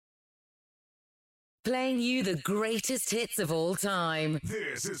Playing you the greatest hits of all time.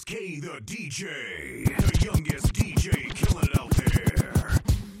 This is K the DJ, the youngest DJ killing it out there.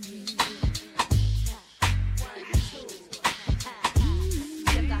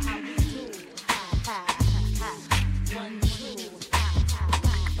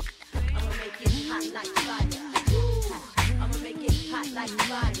 I'ma make it hot like fire. I'ma make it hot like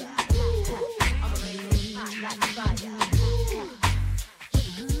fire. I'ma make it hot like fire.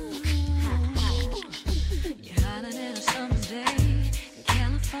 You're hotter than a summer day in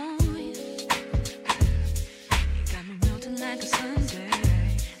California. You got me melting like a Sunday,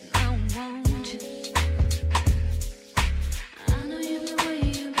 and I want you. I know you've been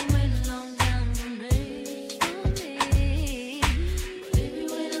waiting a long time for me. But if you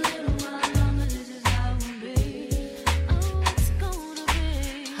wait a little while longer, this is how it will be. Oh, it's gonna be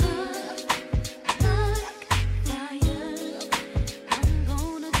hot like fire. I'm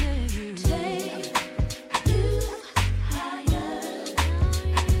gonna take you higher.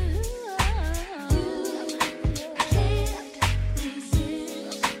 You can't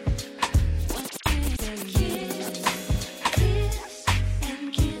resist. Kiss and kiss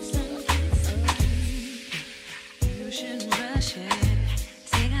and kiss. You shouldn't rush it.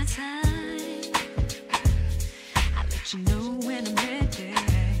 Take our time. I'll let you know when I'm ready,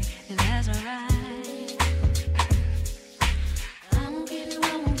 and that's alright. I won't keep you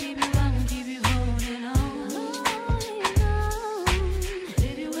holding on.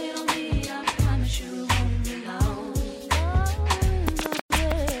 If you wait on me, I promise you won't be long.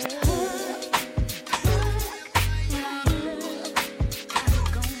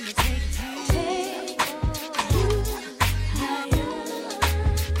 I'm gonna take you higher.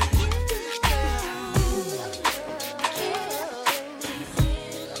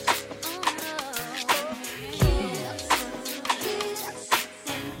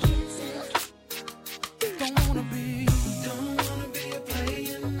 Don't wanna be a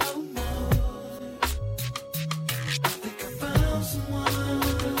player no more. I think I found someone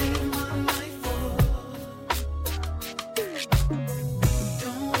to live my life for.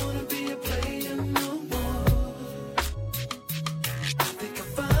 Don't wanna be a player no more. I think I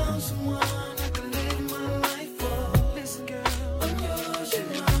found someone I can live my life for. Listen, girl, I'm yours,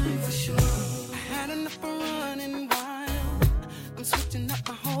 you're mine for sure. I had enough of running wild. I'm switching up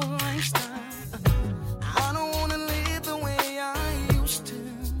my whole lifestyle. I don't wanna live the way I used to.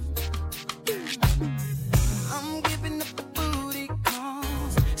 I'm giving up the booty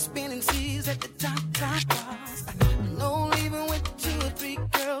calls, spinning seas at the top bars. No leaving with 2 or 3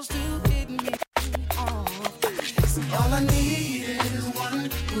 girls to get me off. See, all I need is one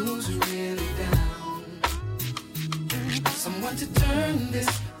who's really down, someone to turn this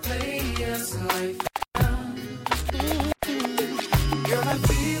player's life around. Girl, I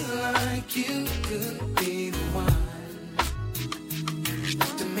feel like you could be the one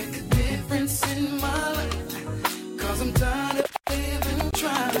to make a difference in my life. 'Cause I'm tired of living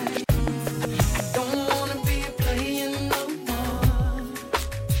trying. I don't wanna be a player no more.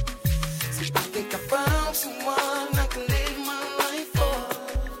 So I think I found someone I can live my life for.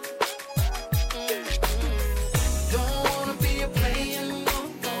 Don't wanna be a player no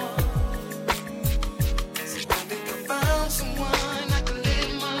more. So I think I found someone I can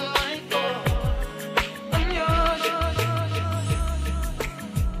live my life for.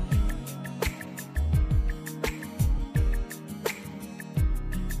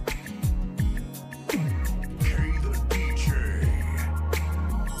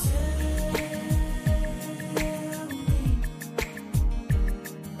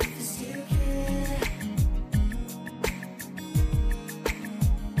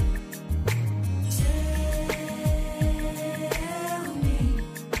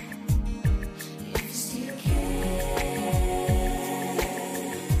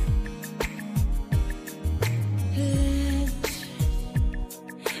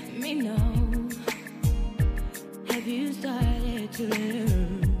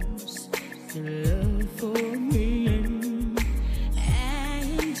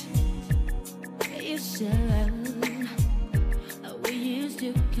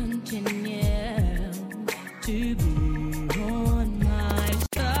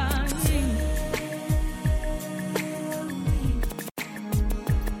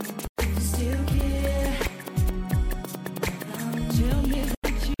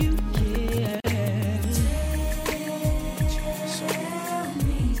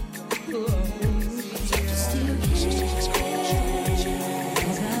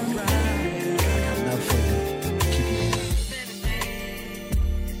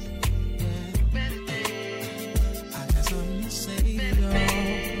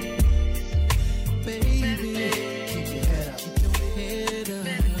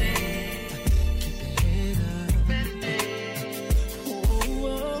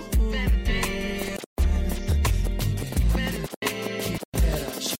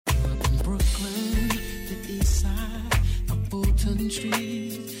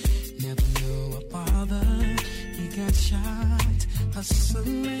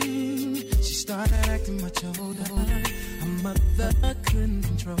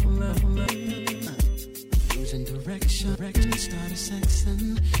 control of losing direction, started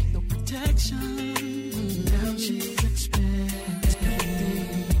sexing, no protection. Now she's expecting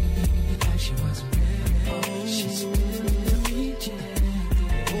like she wasn't ready. She's feeling rejected.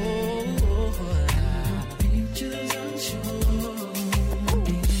 Pictures unsure.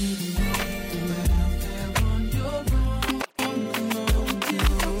 But out there on your own, don't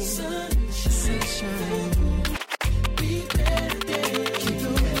give up sunshine. Be ready, keep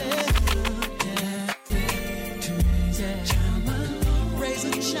your head up, to raise a child alone, raise a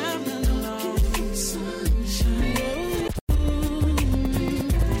child alone. Sunshine,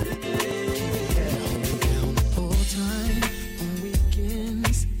 full time on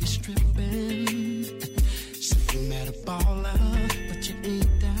weekends, you're stripping. So you met a baller, but you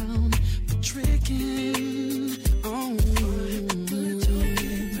ain't down for tricking.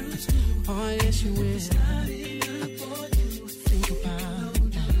 Oh, yes you will. Think about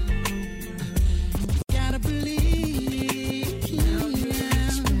gotta believe,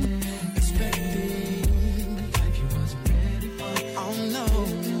 expecting life you wasn't ready for. Oh no,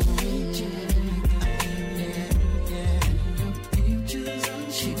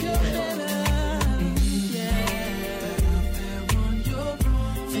 keep your head up, on your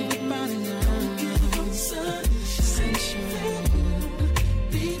own. Think about it now. Sunshine,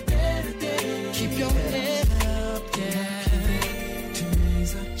 be ready, keep your head up, to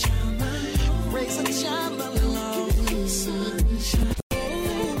raise a child alone, raise a child alone. Sunshine,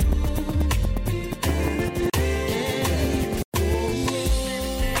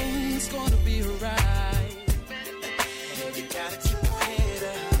 it's gonna be alright. You gotta keep your head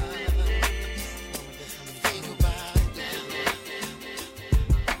up. Think about it now.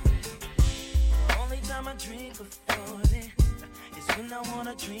 Only time I drink before it is when I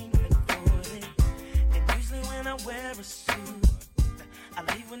wanna drink before it. And usually when I wear a suit, I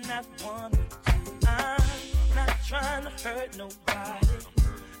leave with not one or two. I'm not trying to hurt nobody.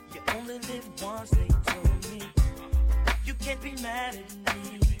 You only live once, they told me. You can't be mad at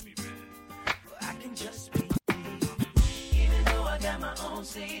me. I can just be me. Even though I got my own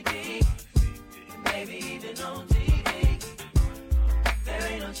CD, maybe even on TV, there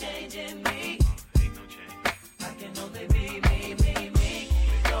ain't no change in me. I can only be me, me, me.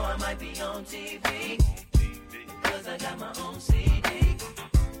 Though I might be on TV, cause I got my own CD.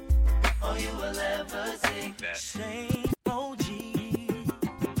 All you will ever see, same OG.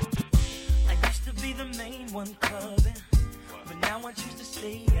 I used to be the main one clubbing, but now I choose to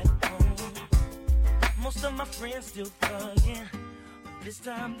stay at home. Most of my friends still thugging, but this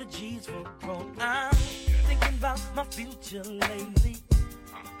time the G's were grown. I'm thinking about my future lately,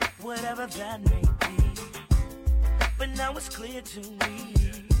 whatever that may be. But now it's clear to me,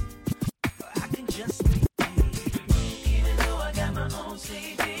 I can just be me. Even though I got my own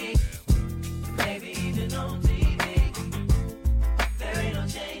CD, maybe even on TV, there ain't no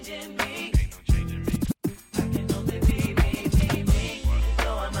change in me. I can only be me, me, me.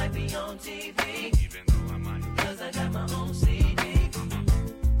 Though I might be on TV, cause I got my own CD.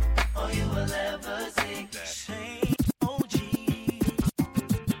 All you will ever see, same OG.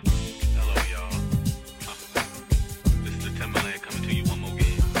 Hello, y'all. This is the Timberland coming to you one more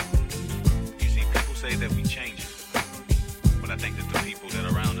again. You see, people say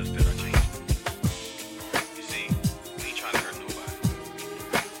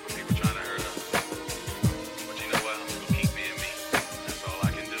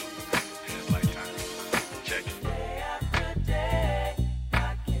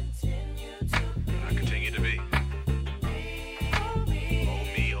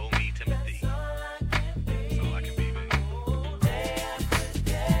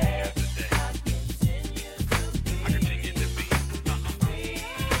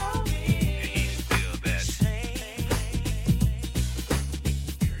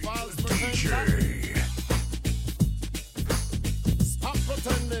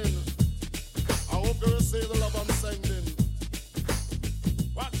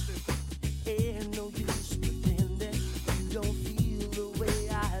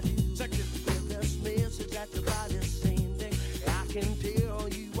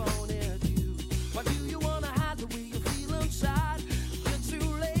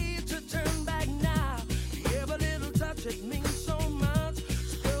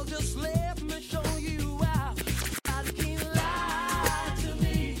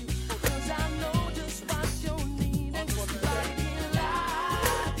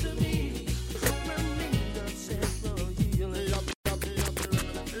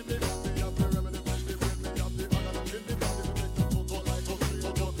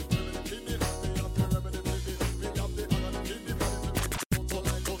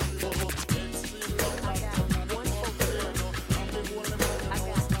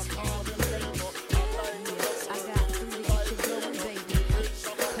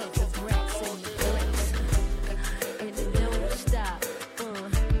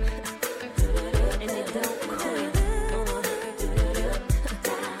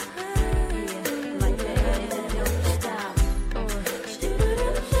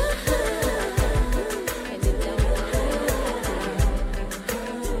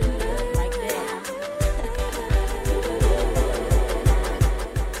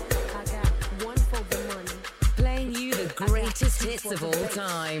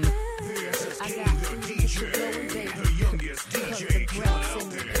time. This is King the DJ, the youngest DJ killing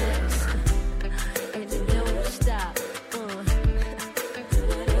out there. And it don't stop.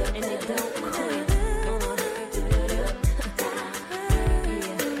 And it don't quit. Yeah,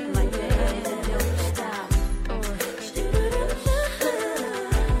 like that. And it don't stop.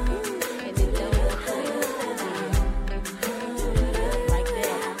 And it don't quit. Like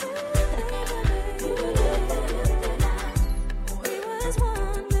that. We was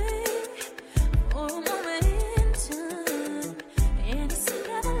one day for a moment in time, and it seemed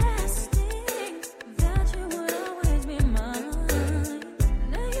everlasting that you would always be mine.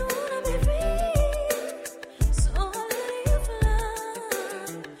 Now you wanna be free, so I'll let you fly.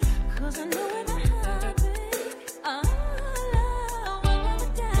 'Cause I know in my heart, babe, our love will never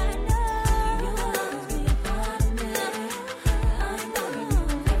die. No, you will always be a part of me. I know,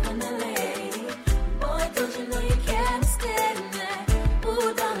 definitely. Boy, don't you know you can't stand me? Ooh,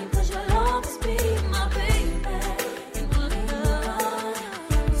 darling, 'cause you'll always be my baby. And love,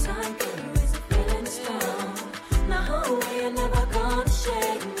 time can erase a feeling strong. Now, hold me, you're never gonna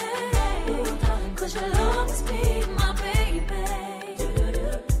shake me. Ooh, darling, 'cause you'll always be my baby.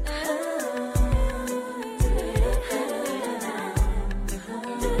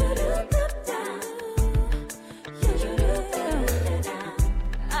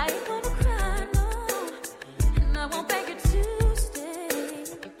 I ain't gonna cry, no. And I won't beg you to stay.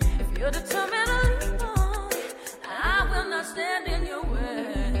 If you're determined to leave on, I will not stand in your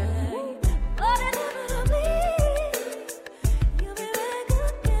way. But inevitably, you'll be back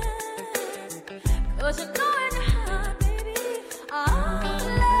again. 'Cause you know in your heart, baby, our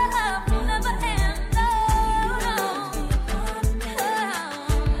love will never end. No, no.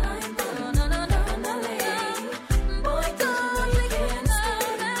 No, no, no, no, no. Boy, don't you can't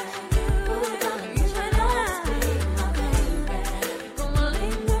stand it. Ooh, darling, you should always be my baby. Gonna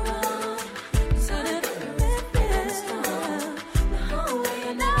linger on, so that it feels strong. Now, hold me,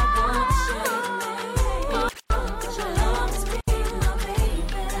 you're never gonna shake me. 'Cause you'll always be my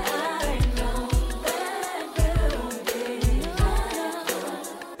baby. I know that you'll be mine.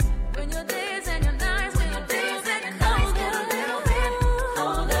 When your days and your nights, when your days and your nights get a little bit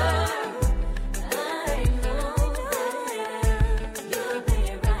older, I know you'll be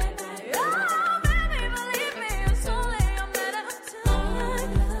right back. Oh, baby, believe me, it's only a matter of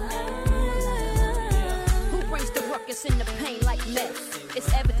time. Who brings the ruckus and the pain like meth?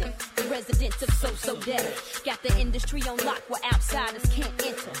 It's evident, the residents of So Dead got the industry on lock where outsiders can't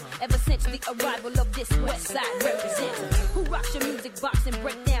enter. Ever since the arrival of this West Side representative, who rocks your music box and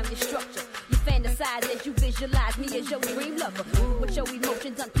break down your structure. You fantasize as you visualize me as your dream lover. With your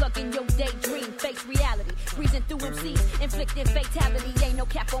emotions unplugging your daydream, face reality. Breezing through MCs, inflicting fatality. Ain't no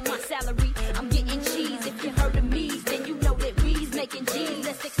cap on my salary. I'm getting cheese. If you heard of me, then you know that we's making G's.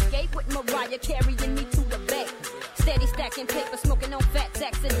 Let's escape with Mariah carrying me to the bay. Steady stacking paper, smoking on fat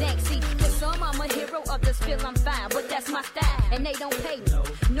sacks and dank. See, for some I'm a hero, others feel I'm fine, but that's my style, and they don't pay me,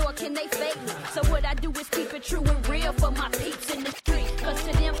 nor can they fake me. So what I do is keep it true and real for my peeps in the street. 'Cause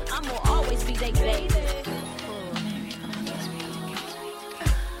to them, I'ma always be they baby.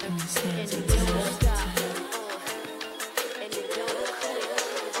 And it don't stop. And it don't quit.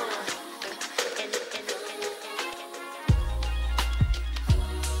 And it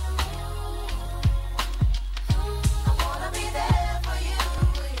I wanna be there for you.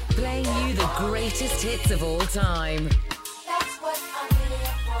 Playing you the greatest hits of all time. That's what I'm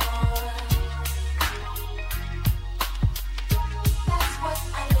here for. That's what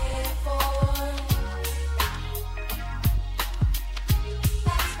I live for.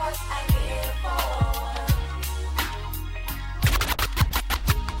 That's what I live for.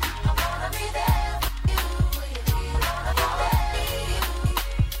 I wanna be there for you. I wanna be there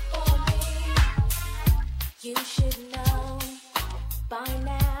for me. You should know by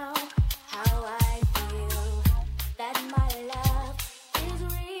now how I feel, that my love is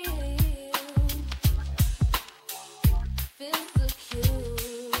real. Feels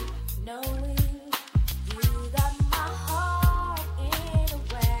secure knowing you got my heart in a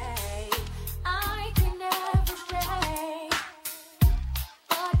way I can never stray.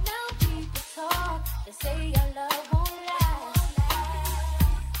 But now people talk and say your love won't last.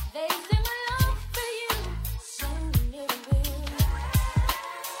 They say my love for you soon it will.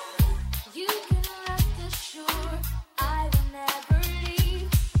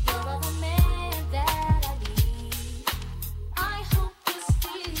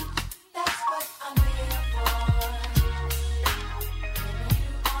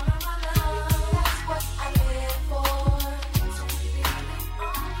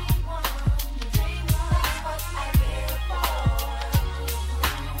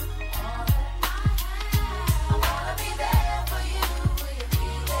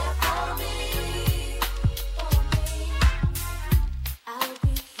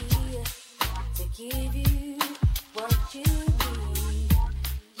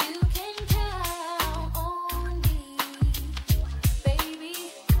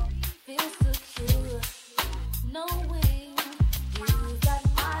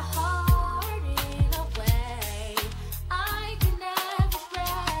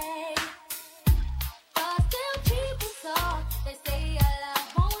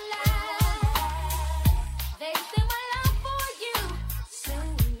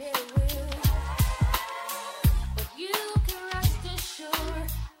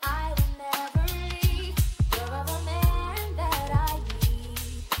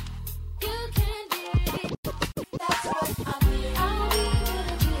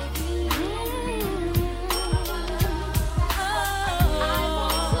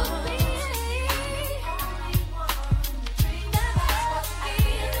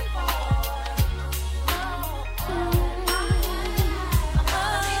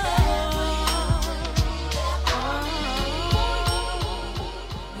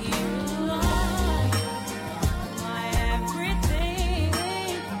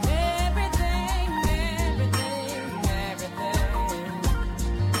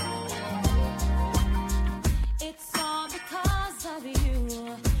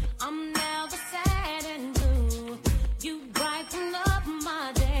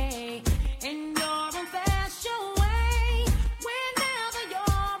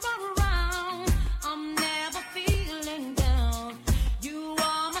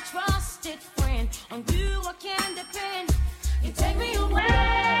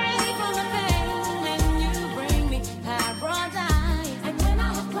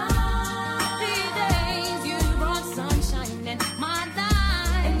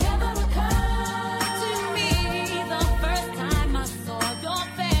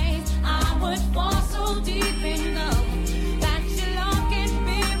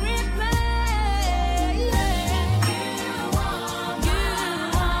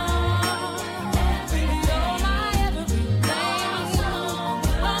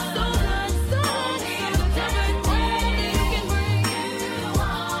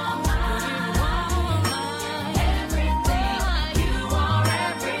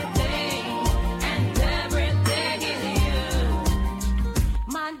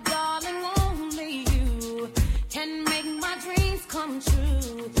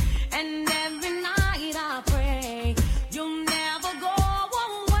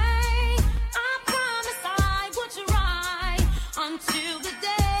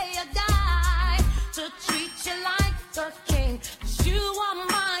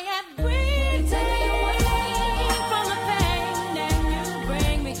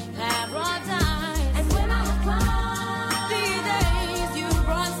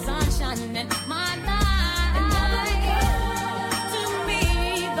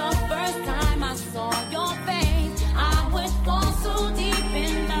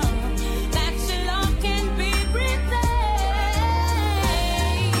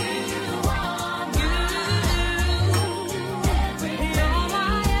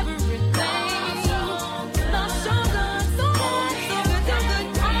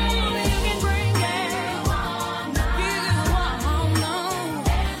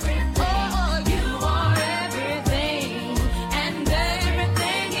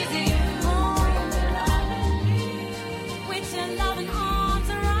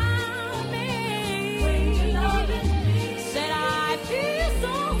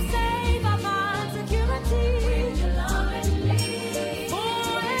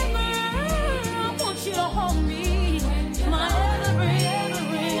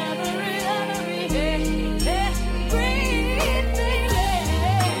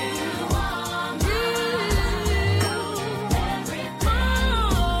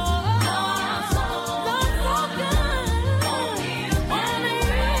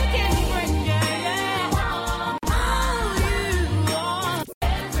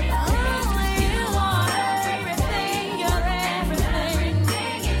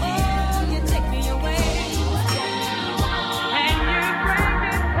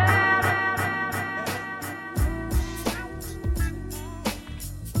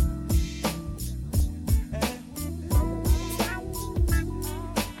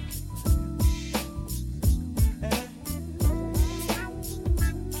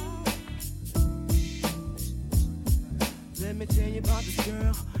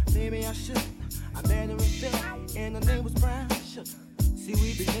 maybe I should. I met her in Philly, and her name was Brown Sugar. See,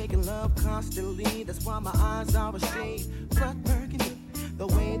 we be making love constantly, that's why my eyes are a shade blood burgundy. The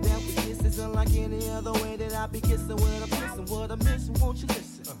way that we kiss isn't like any other way that I be kissing. What I'm missing, what I'm missing, won't you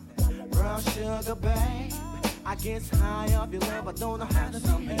listen? Brown sugar, babe, I guess high off your love, I don't know how to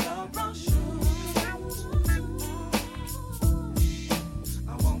behave. Brown sugar,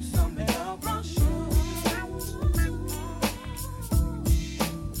 I want some of your brown sugar.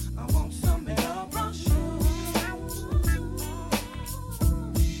 I want some of your brown sugar.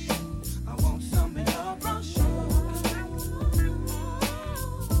 I want some of your brown sugar.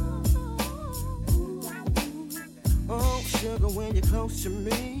 Oh, sugar, when you're close to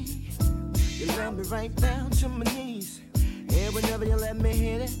me, you love me right down to my knees. And whenever you let me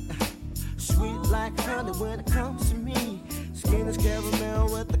hit it, sweet like honey when it comes to me. Skin is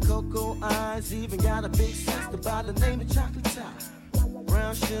caramel with the cocoa eyes. Even got a big sister by the name of Chocolate Top.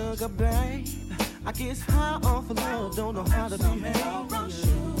 Brown sugar, babe, I guess high off of love, don't know how to behave. Brown sugar.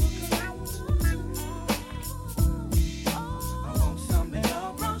 I want some of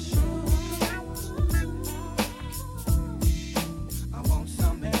your brown sugar. I want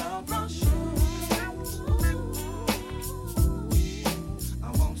some of your brown sugar.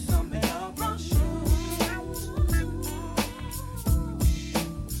 I want some of your brown sugar. I want some of your brown sugar.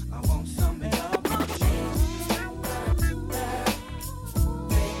 I want some of your brown sugar. I want some of your brown sugar. I want some of your brown sugar.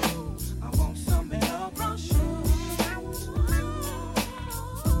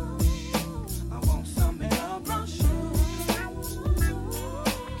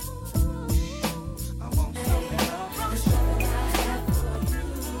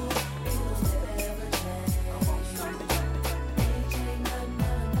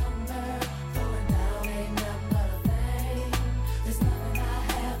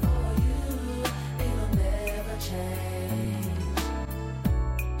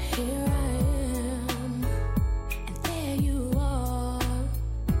 Here I am, and there you are.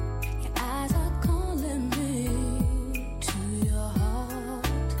 Your eyes are calling me to your heart.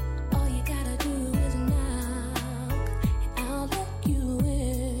 All you gotta do is knock, and I'll let you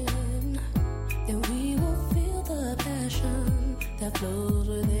in. Then we will feel the passion that flows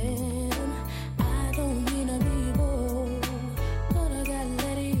within. I don't mean to be bold, but I gotta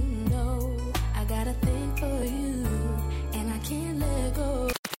let you know I got a thing for you, and I can't let go.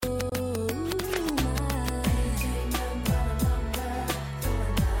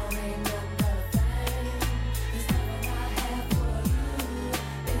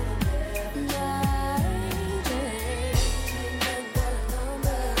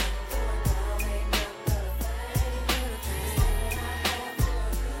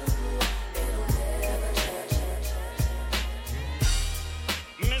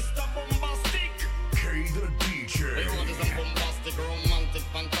 Mr. Bombastic, K the DJ. you want is a bombastic, romantic,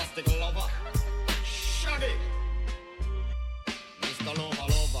 fantastic lover. Shaggy, Mr. Lover,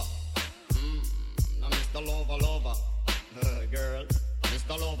 lover. Now Mr. Lover, lover. Girl,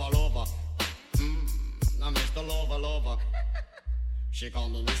 Mr. Lover, lover. Now Mr. Lover, lover. She call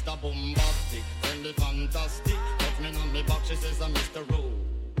me Mr. Bombastic, friendly, fantastic. Touch me on me back, she says I'm Mr. Romantic,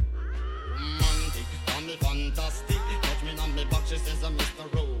 call me fantastic. Touch me on me back, she says I'm Mr.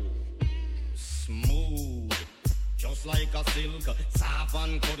 Smooth, just like a silk. Soft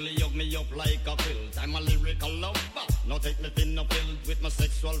and cuddly, hug me up like a quilt. I'm a lyrical lover. Now take me thin or filled with my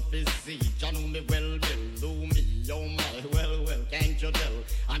sexual physique. You know me well, do me, oh my, well, can't you tell?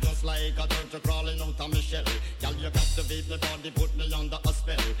 I'm just like a turtle crawling out of my shell. Girl, you captivate my body, put me under a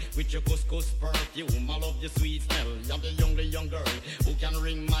spell. With your couscous perfume, I love your sweet smell. You're the only young girl who can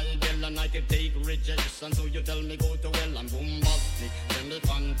ring my bell, and I can take rejection. So you tell me go to hell. I'm bombastic, tell me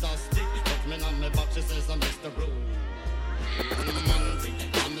fantastic. Touch me on my back, she says I'm Mr. Romantic,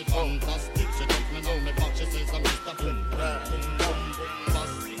 tell me fantastic. She touch me on my back, she says I'm Mr.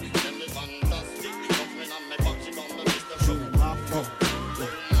 Bombastic, tell me fantastic. Touch me on my back, she call me Mr. Romantic,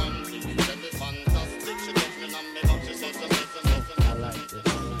 tell me fantastic. She touch me on my back, she says I'm Mr. I like this,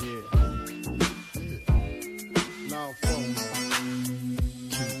 yeah. Now,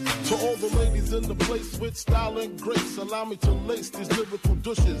 to all the ladies in the place with style and grace, allow me to lace these lyrical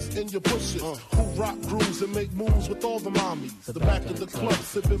douches in your bushes. Who rock grooves and make moves with all the mommies. The back of the club,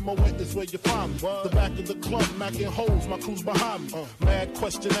 sipping Moet is where you find me. The back of the club, macking holes, my crew's behind me. Mad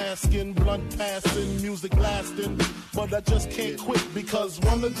question asking, blunt passing, music lasting. But I just can't quit because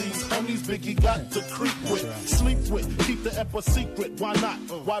one of these homies Biggie got to creep with, sleep with, keep the ep a secret. Why not?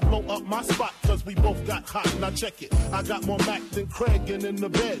 Why blow up my spot? Cause we both got hot. Now check it. I got more Mac than Craig and in the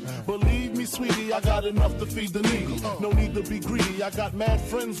bed. Believe me, sweetie, I got enough to feed the needy. No need to be greedy. I got mad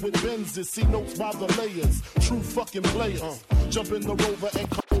friends with Benzes. See notes by the layers. True fucking players. Jump in the Rover and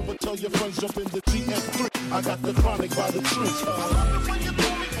come over tell your friends jump in the GM3. I got the chronic by the tree.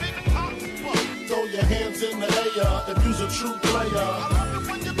 Throw your hands in the air if you's a true player.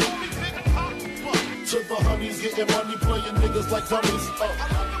 To the honeys getting money, playing niggas like dummies.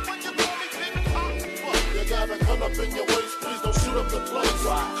 You gotta come up in your waist, please don't shoot up the place.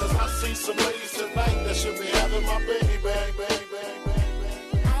 Cause I see some ladies tonight that should be having my baby, bang, bang, bang,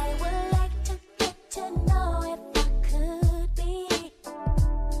 bang. I would like to get to know if I could be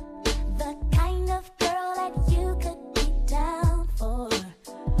the kind of girl that you could be down for.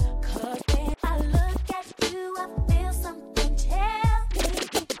 'Cause when I look at you, I feel something tell me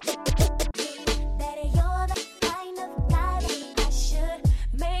that you're the kind of guy that I should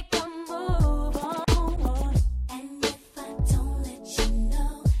make a move on. And if I don't let you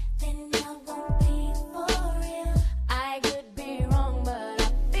know, then I won't be for real. I could be wrong, but I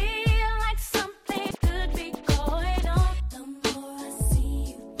feel like something could be going on. The more I see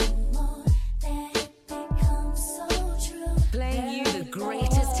you, the more that it becomes so true. Playing you the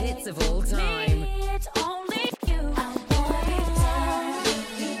greatest hits of all time. Me, it's only you. I wanna be down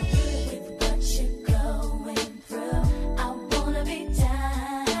with what you're going through. I wanna be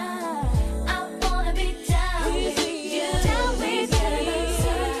down. I wanna be down with you. Down with you. I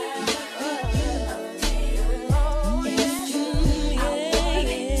wanna be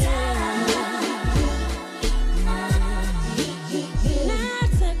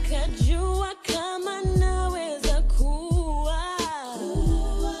Nataka jua kama naweza kuwa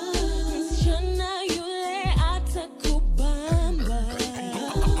msichana yule atakubamba.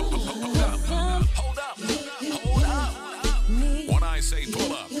 When I say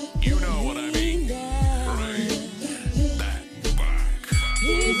pull up, you know what I mean. Bring that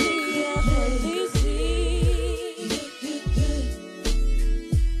back.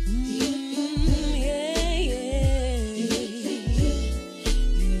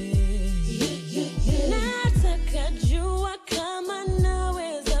 Nataka jua kama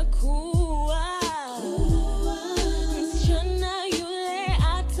naweza kuwa msichana yule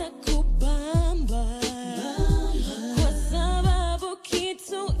atakubamba, kwa sababu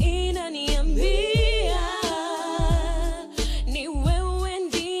kitu inaniambia ni wewe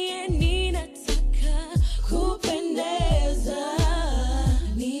ndiye ninataka kupendeza.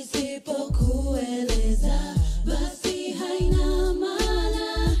 Nisipokueleza basi haina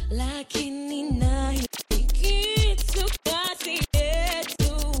maana, lakini nahisi kitu kati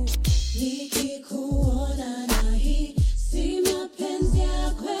yetu. Nikikuona nahisi mapenzi ya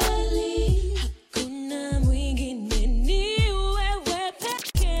kweli, hakuna mwingine, ni wewe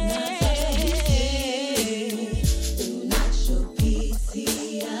pekee.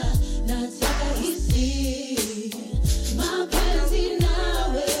 Unachopitia nataka hisi, mapenzi na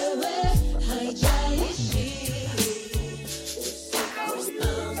wewe haijalishi. Usiku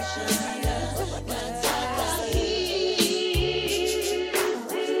na mchana nataka hii.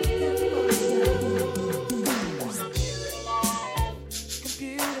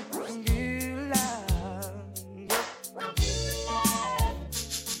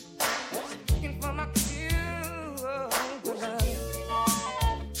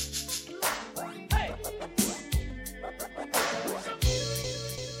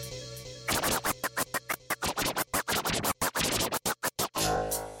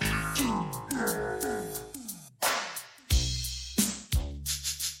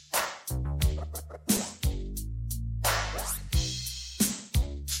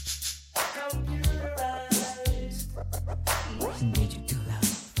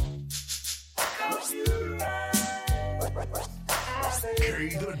 K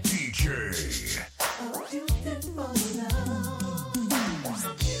the DJ.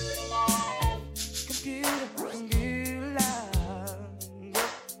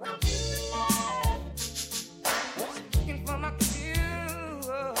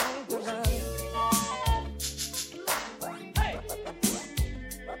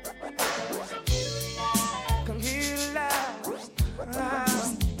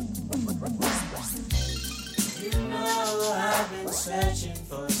 You know I've been searching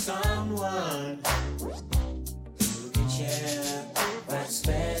for someone who can share that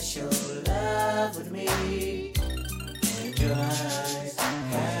special love with me. And your eyes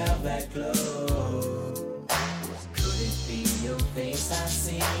have that glow. Could it be your face I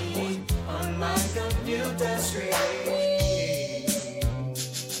see on my computer screen? I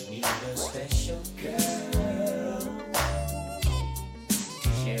need a special girl to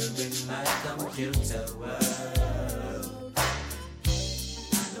share with my computer world.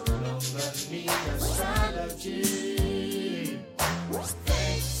 Need astrology,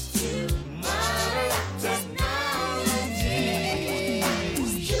 thanks to modern technology.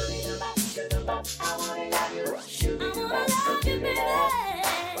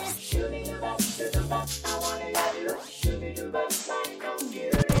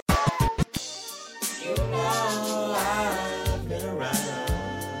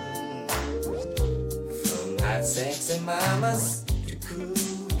 got sexy mamas. The cool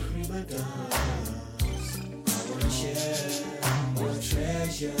prima donnas. Our share, our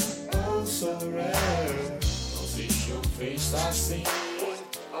treasure, oh so rare. Don't see your face, I see.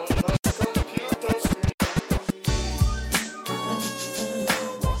 On my computer screen.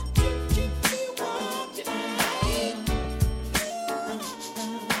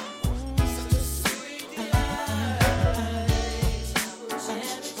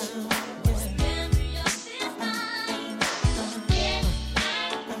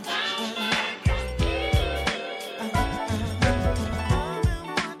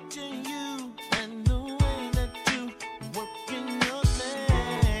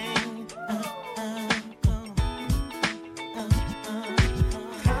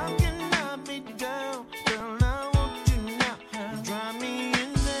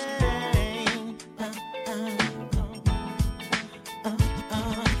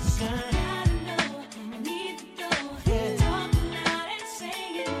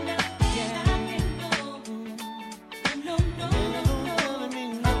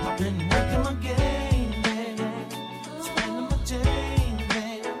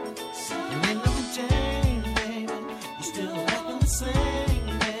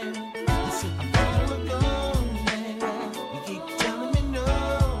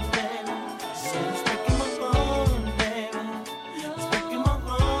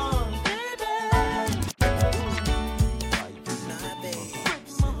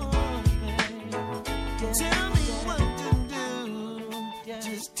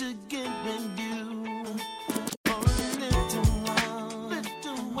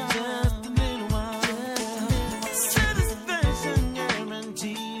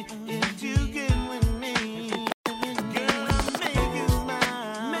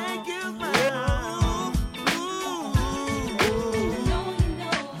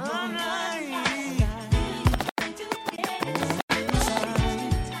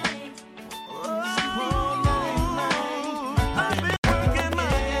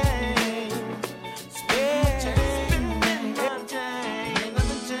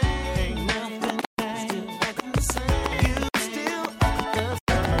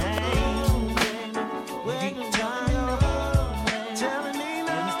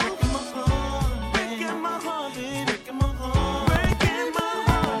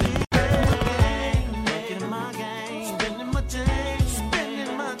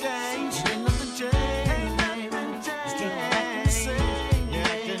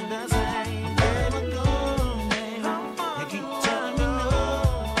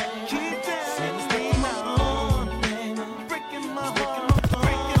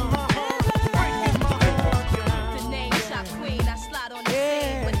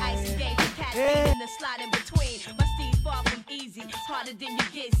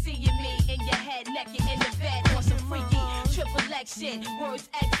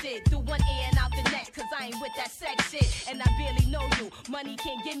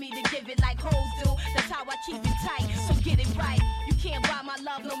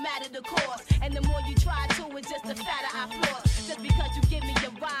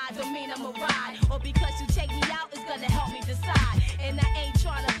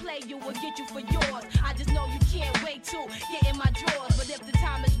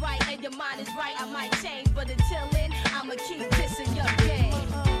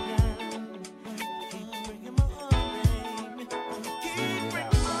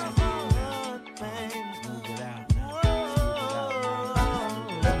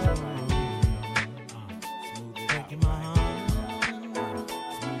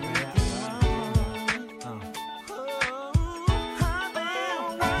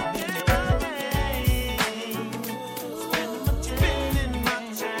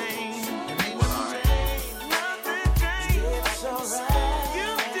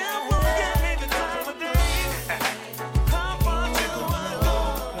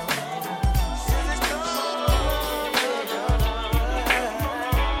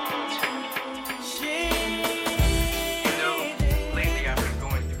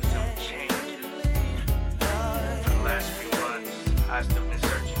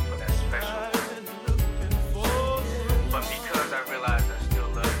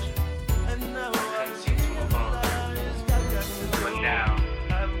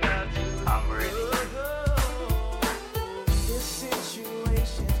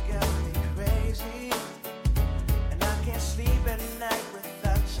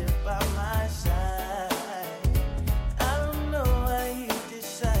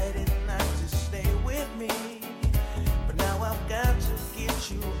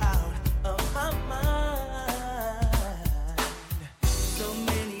 So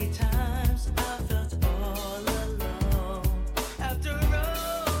many times I felt all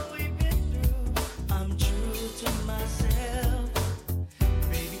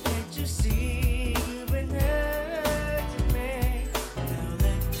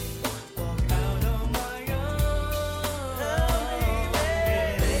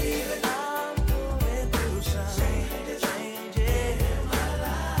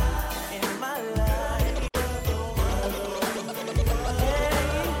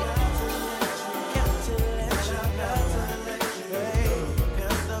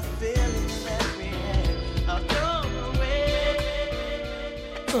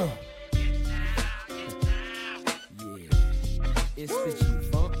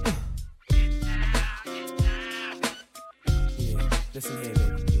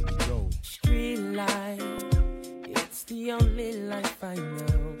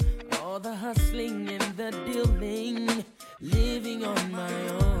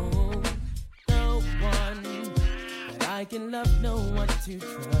thinking love know what to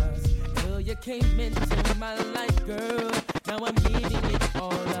trust. Till you came into my life, girl. Now I'm giving it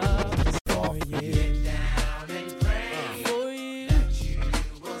all up for you. Get down and pray for you that you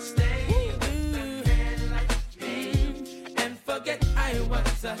will stay with a man like me and forget I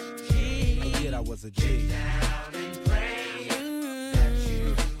was a G. Forget I was a G. Get down and pray that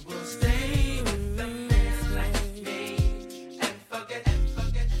you will stay with a man like me and forget.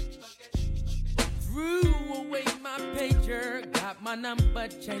 Threw away my pager, got my number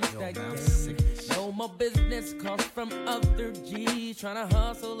changed again. No more business calls from other G's trying to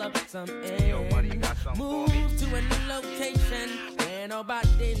hustle up some end. Move to a new location where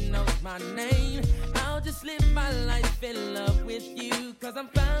nobody knows my name. I'll just live my life in love with you, cause I'm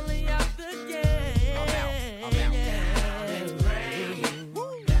finally out the game. I'm out. And pray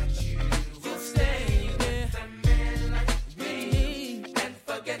that you will stay with a man like me and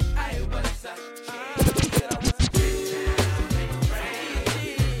forget I was a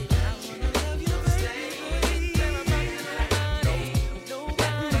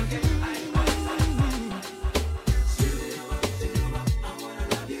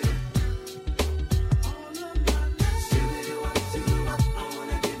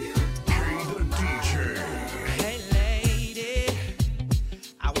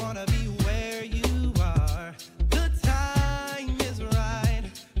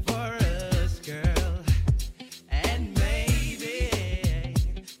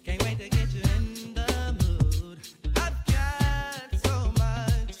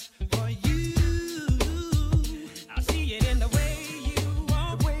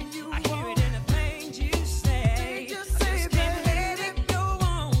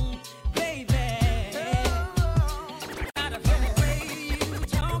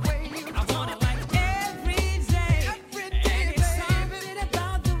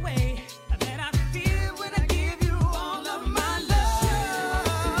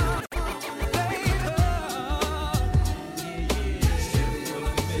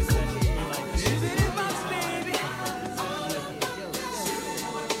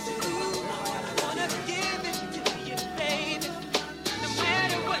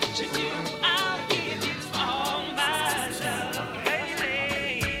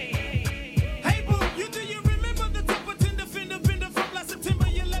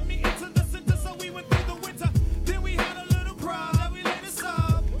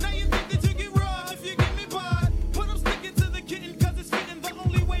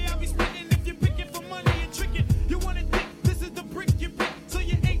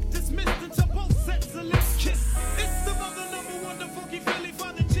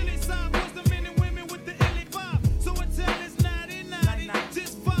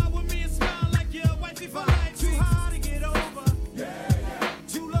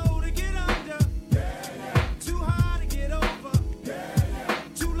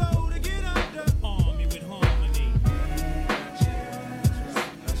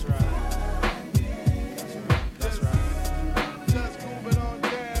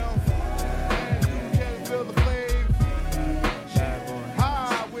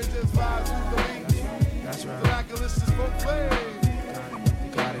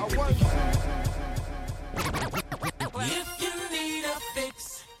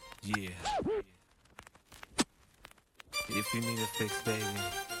If you need a fix, baby.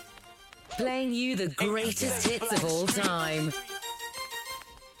 Playing you the greatest hits of all time.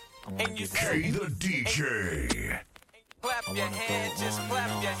 And you K the DJ. Clap your hand, just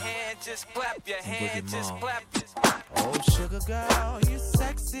clap your hand, just clap your hand, just clap. Oh, sugar girl, you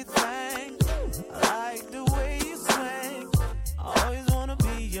sexy thing. I like the way you swing. I always wanna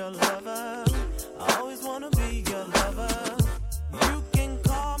be your lover. I always wanna be your lover. You can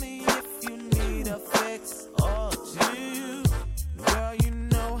call me if you need a fix or two. Girl, you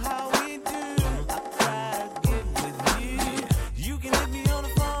know how we do. I try to get with you. You can hit me on the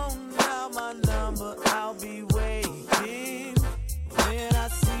phone, now my number, I'll be waiting. When I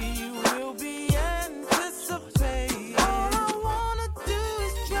see you, we'll be anticipating. All I wanna do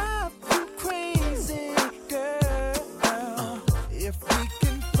is drive you crazy, girl. If we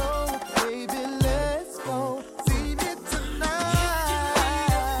can flow, baby.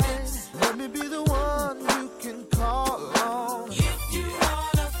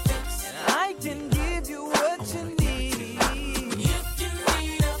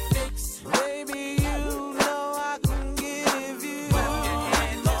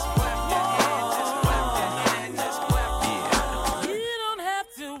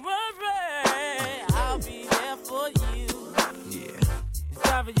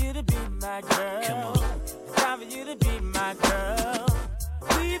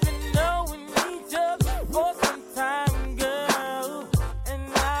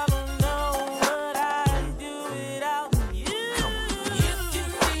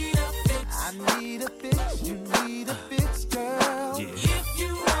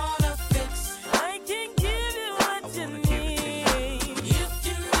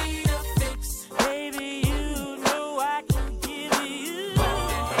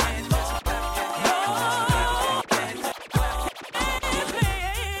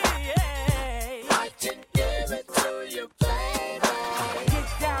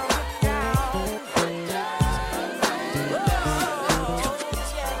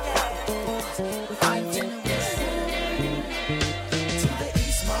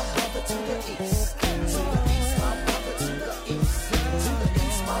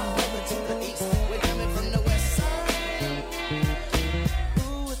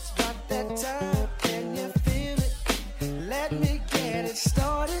 it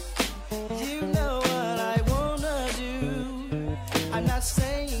started. You know what I wanna do. I'm not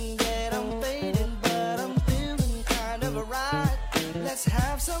saying that I'm fading, but I'm feeling kind of a ride. Let's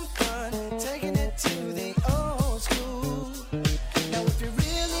have some fun, taking it to the old school. Now if you're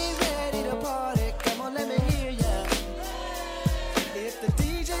really ready to party, come on, let me hear ya. If the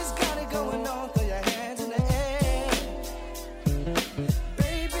DJ's got it going on, throw your hands in the air.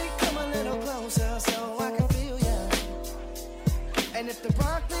 Baby, come a little closer so I can feel ya. And if the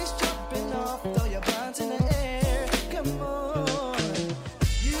broccoli's jumping off, throw your buns in the air. Come on.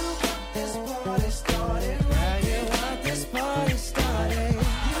 You got this party started. Now you want this party started.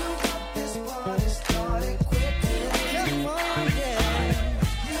 You got this party started quickly. Come on, yeah.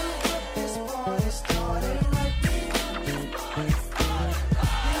 You got this party started right here. You got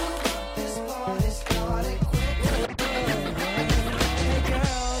this party started quickly. Hey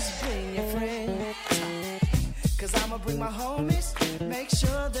girls, bring your friends. 'Cause I'ma bring my homies. Make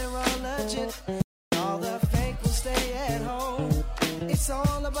sure they're all legit. All the fake will stay at home. It's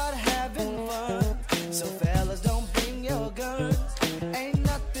all about having fun. So fellas, don't bring your guns. Ain't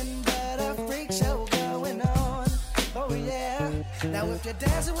nothing but a freak show going on. Oh yeah. Now if you're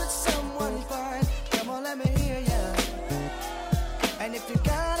dancing with someone fine, come on, let me hear ya. And if you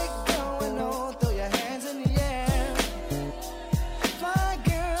got it going on, throw your hands in the air. Fly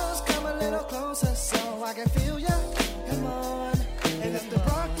girls, come a little closer so I can feel ya. Come on. And if the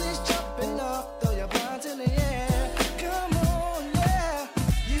broccoli's jumping off, throw your buns in the air. Come on, yeah.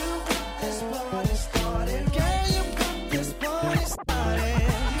 You got this party started. Girl, you got this party started.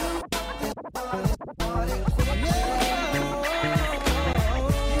 You got this party started quick. Yeah.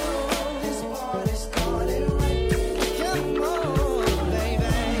 You got this party started right. Come on,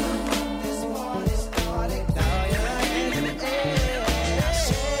 baby. This party started. Throw your hands in the air.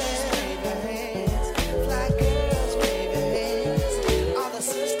 Shorties, wave your hands. Fly girls, wave your hands. All the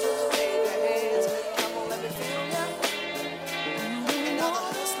sisters, wave your hands. Come on, let me feel ya. And all the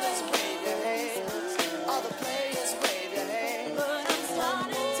hustlers, wave your hands. All the players, wave your hands. But I'm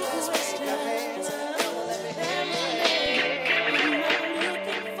starting to wave your hands. Come on, let me hear ya.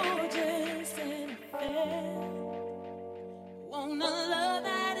 Want a love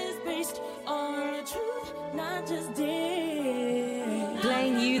that is based on the truth, not just did.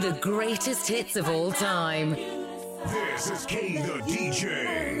 Playing you the greatest hits of all time. This is K the DJ,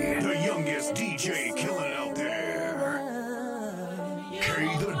 the youngest DJ killing out there. K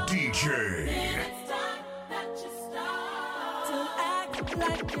the DJ. To act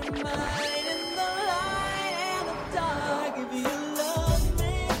like you're mine in the light and the dark. If you love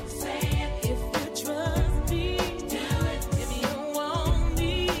me, say it. If you trust me, do it. If you want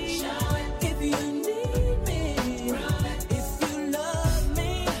me, show it. If you need me, prove it. If you love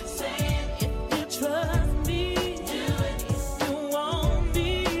me, say it. If you trust me, do it. If you want me,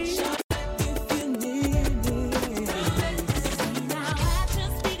 show it. If you need me, prove it. Now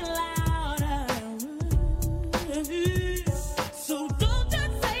actions speak louder. So don't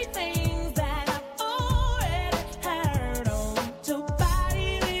just say things that I've already heard on your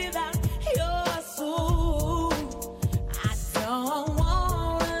body without your soul. I don't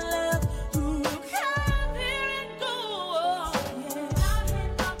wanna love who come here and go. Yeah, I'm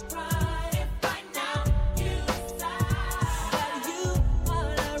in my pride. If right now you decide that you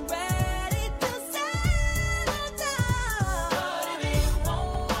are not ready to settle down, but if you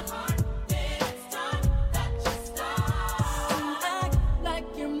want my heart, then it's time that you start to act like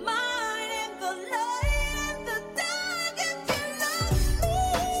you're mine in the light and the dark. If you love me,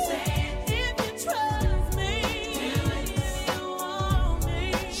 say it. If you trust me, do it. If you want me,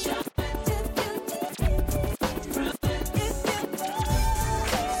 show it. If you need me, prove it. If you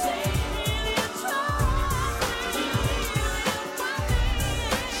say it. If you trust me, do it. If you want me,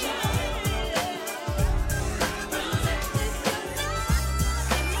 show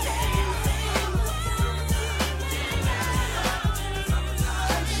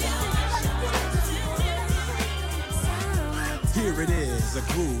it. Here it is, a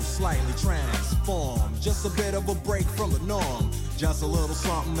groove slightly transformed. Just a bit of a break from the norm. Just a little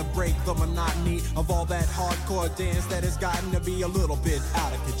something to break the monotony of all that hardcore dance that has gotten to be a little bit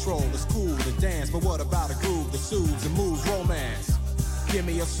out of control. It's cool to dance, but what about a groove that soothes and moves romance? Give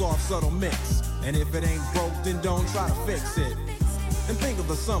me a soft, subtle mix. And if it ain't broke, then don't try to fix it. And think of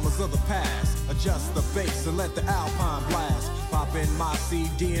the summers of the past. Adjust the bass and let the Alpine blast. Pop in my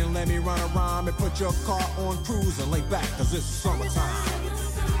CD and let me run a rhyme and put your car on cruise and lay back, cause it's summertime.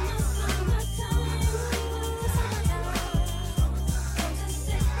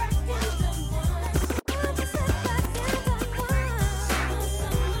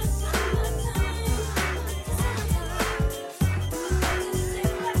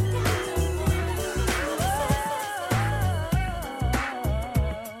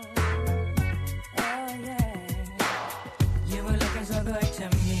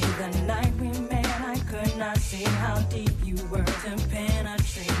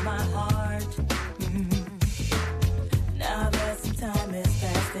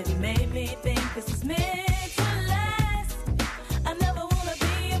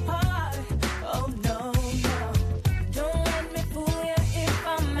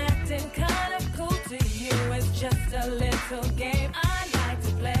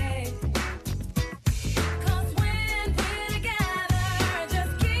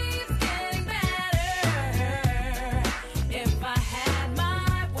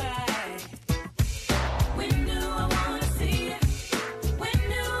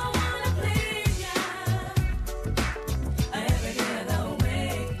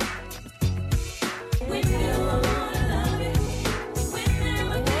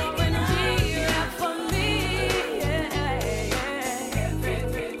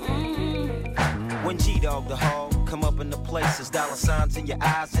 dollar signs in your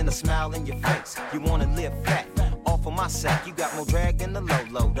eyes and a smile in your face. You wanna live fat, off of my sack. You got more drag than the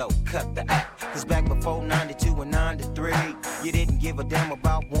low, though. Cut the act. Cause back before 92 and 93, you didn't give a damn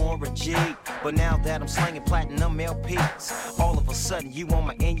about Warren G. But now that I'm slinging platinum LPs, all of a sudden you on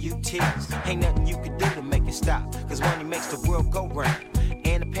my NUTs. Ain't nothing you can do to make it stop, cause money makes the world go round.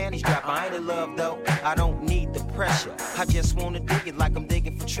 And the panties drop, I ain't in love though, I don't need the pressure. I just wanna dig it like I'm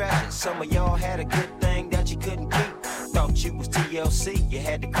digging for treasure. Some of y'all had a good thing that you couldn't keep. Thought you was TLC, you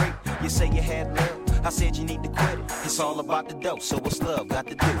had to creep. You say you had love, I said you need to quit it. It's all about the dope, so what's love got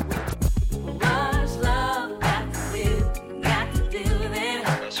to do with it? What's love got to do? Got to do with it.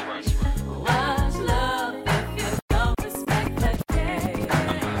 That's right. What's love if you don't respect the day?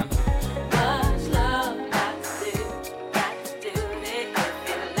 What's love got to do? Got to do with it. If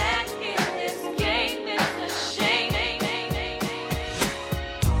you're lacking this game, it's a shame.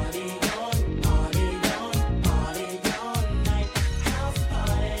 Party on, party on, party on night. House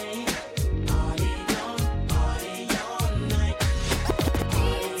party. Party on, party on night.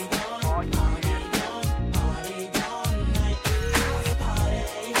 Party on, party on, party on night. House party.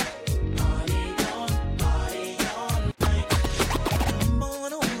 Party on, party on night. Come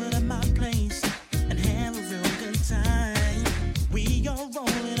on over to my place and have a real good time. We are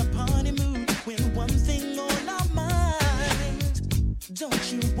all in a party mood with one thing on our minds.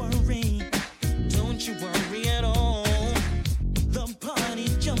 Don't you worry at all. The party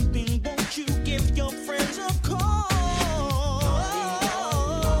jumping, won't you give your friends a call?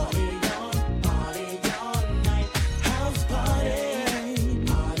 Party on, party on night. House party.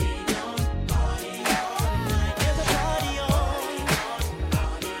 Party on, party on night. There's a party on.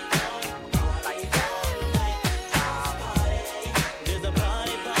 Party on, party on night. House party. There's a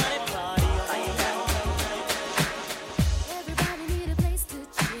party on. Everybody need a place to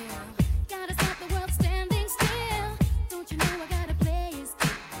chill. Gotta stop the world standing still. Don't you know I gotta play his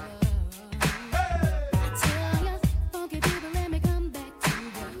I tell ya, funky people, let me come back to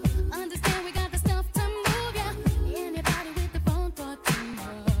ya. Understand we got the stuff to move ya. Anybody with the phone for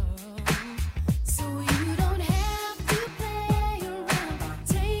tomorrow. So you don't have to play around.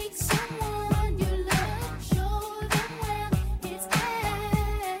 Take someone you love, show them where it's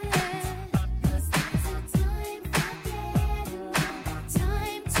at. 'Cause there's a time for getting on,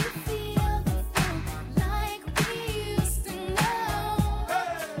 time to feel the fun like we used to know.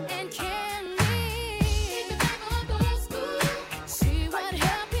 And can we take the paper off the school? See what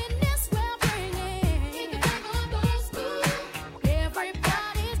happiness we're bringing. Take the paper off the school.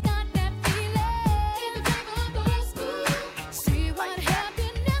 Everybody's got that feeling. Take the paper off the school. See what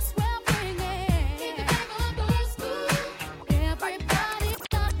happiness we're bringing. Take the paper off the school. Everybody's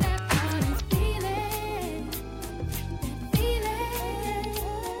got that funny feeling. That feeling.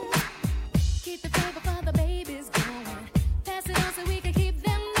 Keep the paper for the babies going. Pass it on so we can keep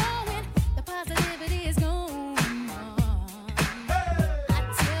them knowing the positivity is going on. I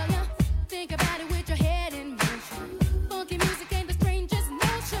tell ya, think about it with your head in motion. Funky music ain't the strangest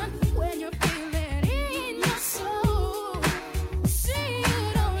notion when you're feeling in your soul. See,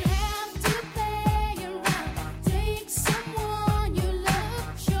 you don't have to play around. Take someone you love,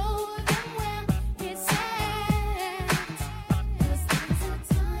 show them where it's at. 'Cause there's a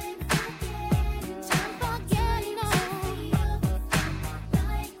time for getting on.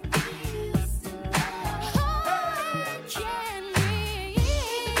 Like we used to know. Can we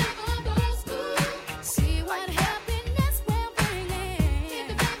take the paper off the school? See what happiness we're bringing. Take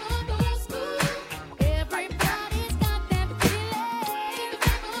the paper off the school. Everybody's got that feeling. Take the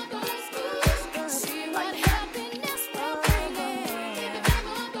paper off the school. See what happiness we're bringing. Take the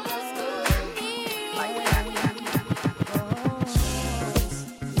paper off the school.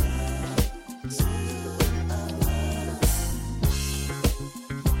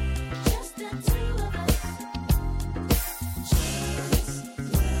 Just the two of us.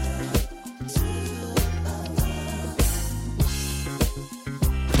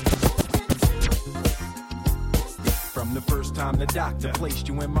 From the first time the doctor placed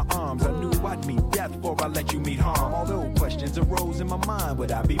you in my arms, I knew I'd meet death before I let you meet harm. Although questions arose in my mind,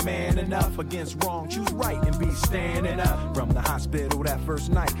 would I be man enough against wrong? Choose right and be standing up. From the hospital that first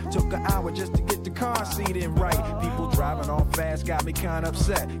night, took an hour just to get the car seat in right. People driving off fast got me kinda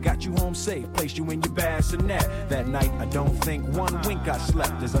upset. Got you home safe, placed you in your bassinet. That night I don't think one wink I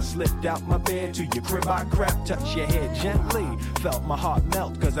slept. As I slipped out my bed to your crib I crept. Touched your head gently, felt my heart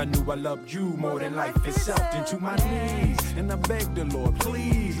melt. Cause I knew I loved you more than life itself. Into my knees, and I begged the Lord,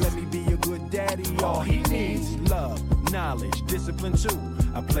 please let me be a good daddy. All he needs, love, knowledge, discipline too.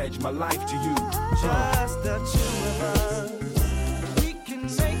 I pledge my life to you. Just the two of us. We can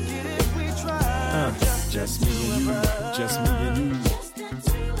make it if we try. Just Just me and you. Just me and you. Just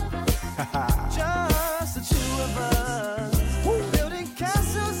the two of us. Building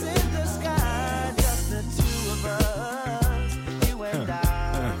castles in the sky. Just the two of us. You and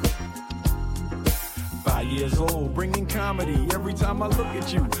I. 5 years old, bringing comedy. Every time I look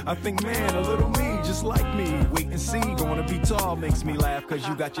at you, I think, man, a little me, just like me. Wait and see, gonna be tall, makes me laugh, cause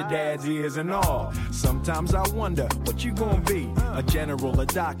you got your dad's ears and all. Sometimes I wonder, what you gonna be? A general, a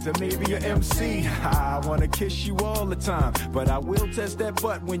doctor, maybe a MC. I wanna kiss you all the time, but I will test that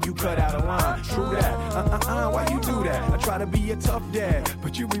butt when you cut out a line. True that, why you do that? I try to be a tough dad,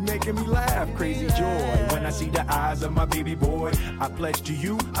 but you be making me laugh. Crazy joy, when I see the eyes of my baby boy. I pledge to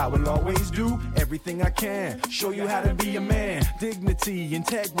you, I will always do everything I can. Show you how to be a man. Dignity,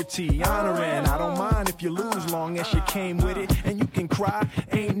 integrity, honoring. I don't mind if you lose, long as you came with it. And you can cry,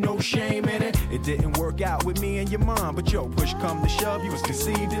 ain't no shame in it. It didn't work out with me and your mom, but yo, push come to shove, you was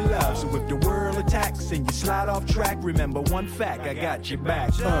conceived in love. So if the world attacks and you slide off track, remember one fact, I got your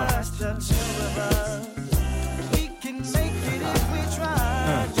back. Just the two of us. We can make it if we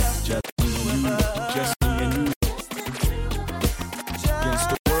try. Just the two of us. Just me and you. Against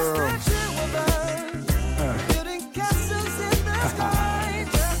the world. Building castles in the sky.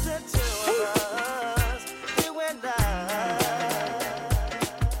 Just the two of us. You and I.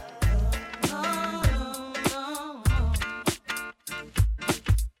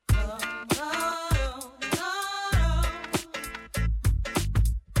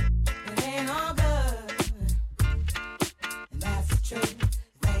 It ain't all good, and that's the truth.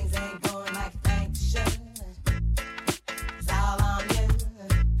 Things ain't going like things should. It's all on you.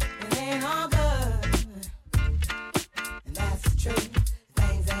 It ain't all good, and that's the truth.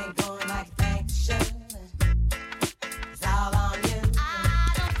 Things ain't going like things should. It's all on you. I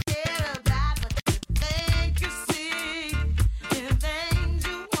don't care about what you think you see. The things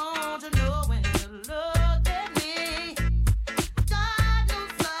you want to know when you look at me. God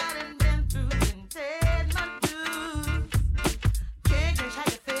knows I done been through and paid my dues. Can't change how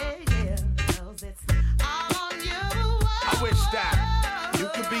you feel, yeah, 'cause it's all on you. I wish that you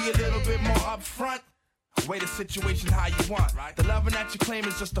could be a little bit more upfront. Way the situation how you want. The loving that you claim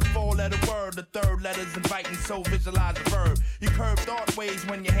is just a 4-letter word. The third letter's inviting, so visualize the verb. You curve thought ways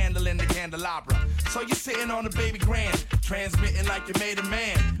when you're handling the candelabra. So you're sitting on the baby grand, transmitting like you made a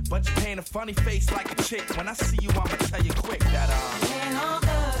man. But you paint a funny face like a chick. When I see you, I'ma tell you quick that It ain't all good.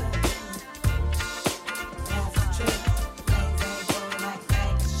 That's the truth. Things ain't going like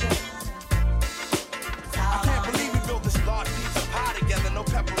things should. It's I all can't on believe we built this large pizza pie together. No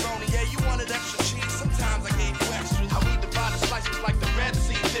pepperoni, yeah, you wanted extra cheese. Sometimes I gave you extras. How we divided slices like the Red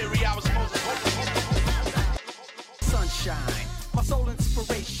Sea theory. I was supposed to Sunshine, my sole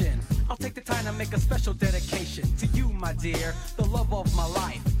inspiration. I'll take the time to make a special dedication to you, my dear, the love of my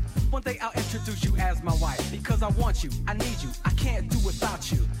life. One day I'll introduce you as my wife, because I want you, I need you, I can't do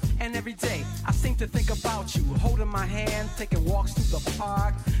without you. And every day I seem to think about you, holding my hand, taking walks through the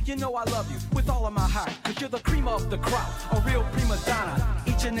park. You know I love you with all of my heart, cause you're the cream of the crop, a real prima donna.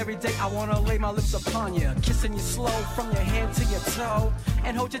 Each and every day I wanna lay my lips upon you, kissing you slow from your head to your toe,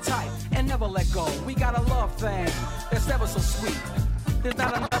 and hold you tight and never let go. We got a love thing that's never so sweet. There's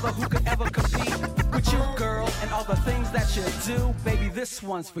not another who could ever compete with you, girl, and all the things that you do. Baby, this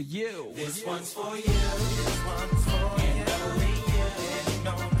one's for you. This one's for you. This one's for you. And only you. And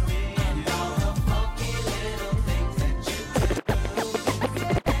only you. And all the funky little things that you do.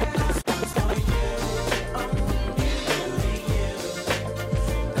 This one's for you. Only you.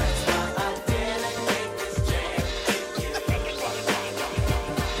 That's why I dedicate this jam to you.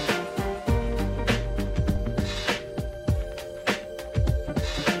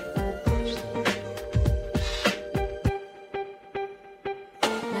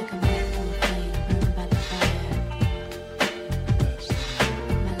 Like a man from a flame burned by the fire.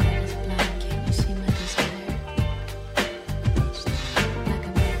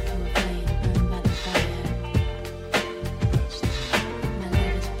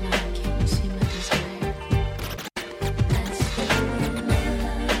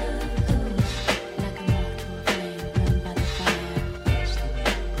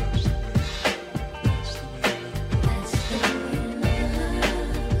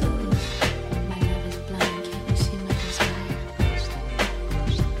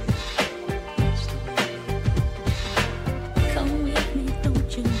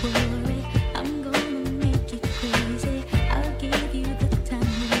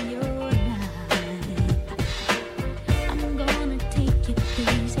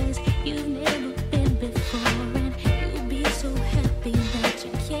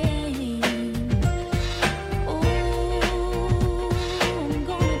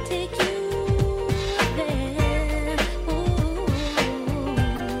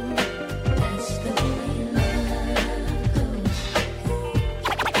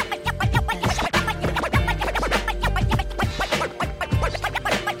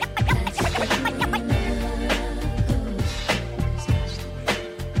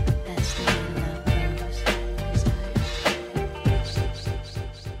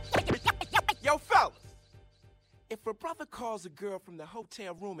 a brother calls a girl from the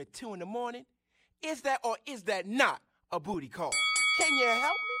hotel room at 2 in the morning, is that or is that not a booty call? Can you help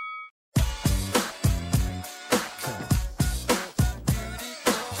me?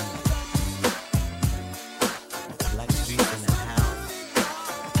 Black streets in the house.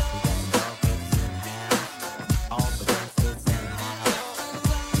 We got the dog in the house. All the gangsters in the house.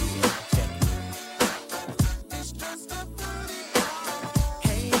 Yeah, check it.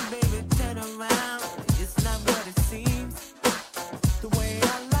 Hey, baby, turn around. It's not what it seems. The way I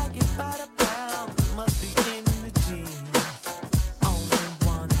like it by the pound must be in the jeans. Only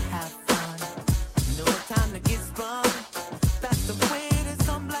wanna have fun. No time to get sprung. That's the way it is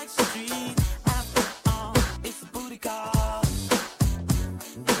on Black Street. After all, it's a booty call.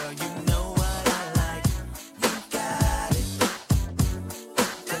 Girl, you know what I like. You got it.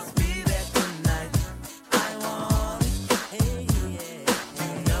 Just be there tonight. I want it. Hey, yeah.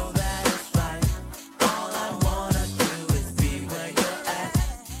 You know that it's right. All I wanna do is be where you're at.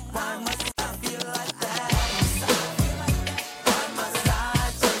 Why must I feel like that? Why must I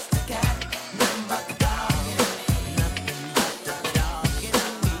chase the cat? Nothing but the dog in me. Nothing but the dog in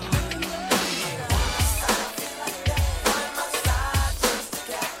me.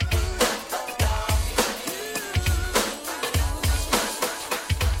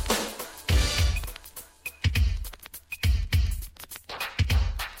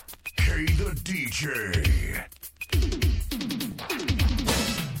 K the DJ.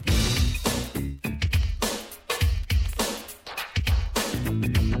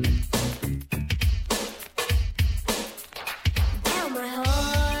 Down my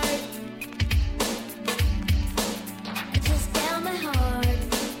heart, just down my heart.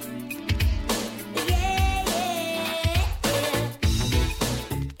 Yeah, yeah,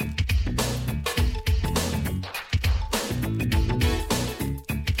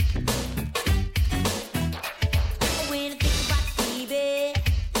 When I think about you, baby,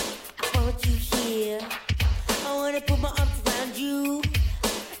 I want you here. I wanna put my arms around you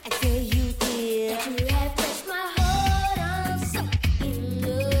and tell you, dear, that you have touched my heart. I'm so in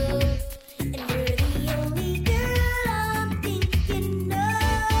love, and you're the only girl I'm thinking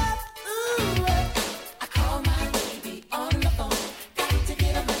of. Ooh, I call my baby on the phone, got to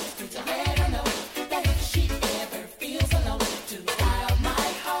get a message to let her know that if she ever feels alone, to dial my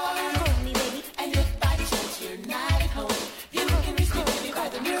heart. Call me, baby, and if by chance you're not at home, you can reach me, baby, by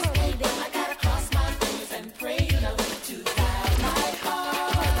the nearest payphone. I gotta cross my fingers and pray, you know, to dial my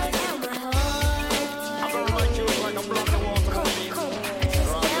heart. Down my heart.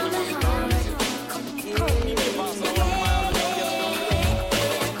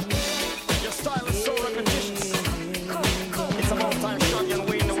 Your style is so repetitious. It's about time Shaggy and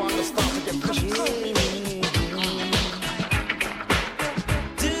Wayne the one to start to get precious.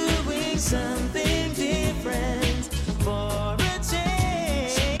 Doing something different for a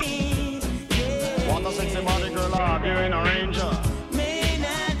change. Yeah. What a sexy body girl are you in a ranger? May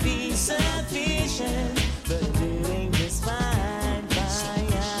not be sufficient, but doing just fine,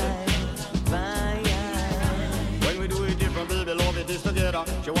 fine. When we do it different, baby, love it is together.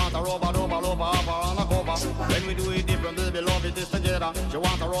 She want a rubber, upper on a cover. When we do it different, baby, love it is together. She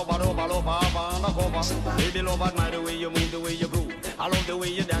want a rubber, upper on a cover. Baby, love admire the way you move, the way you groove. I love the way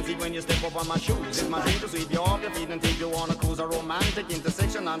you dance it when you step up on my shoes. It's my dream to sweep you off your feet and take you on a cruise, a romantic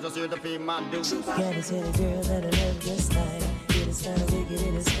intersection. I'm just here to pay my dues. Gotta tell a girl that I love just like it is kind of wicked,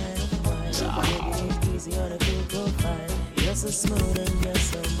 it is kind of fine. It ain't easy on a good profile. You're so smooth and you're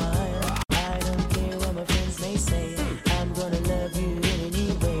so mild. I don't care what my friends may say. I'm gonna love you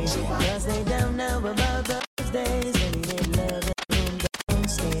anyway. Cause they don't know about those days when we made love at room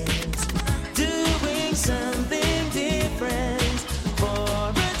downstairs. Doing something different for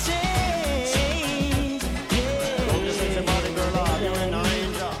a change. Don't you sexy body girl are you in a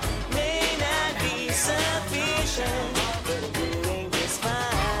ranger? May not be sufficient, but doing just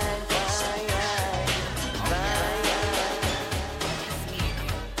fine, fine.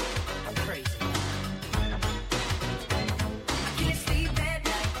 I'm crazy.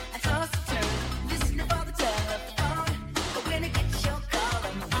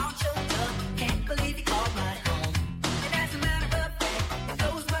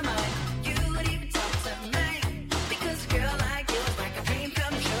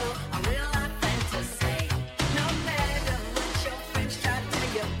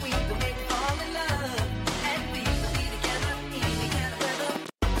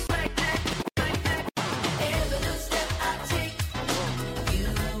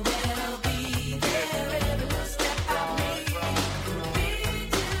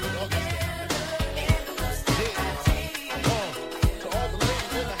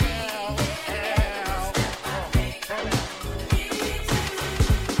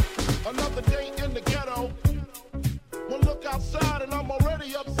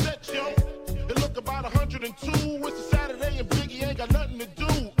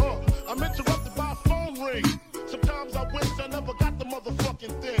 I'm interrupted by a phone ring. Sometimes I wish I never got the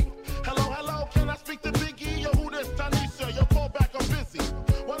motherfucking thing. Hello, hello, can I speak to Biggie? Yo, who this? Tanisha, yo, call back, I'm busy.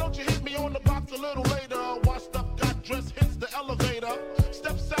 Why don't you hit me on the box a little later? Washed up, got dressed, hits the elevator.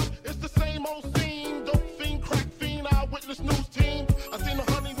 Steps out, it's the same old scene. Dope fiend, crack fiend, eyewitness news team. I seen the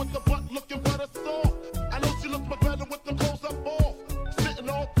honey with the butt looking better soft. I know she looks much better with them clothes up off. Sitting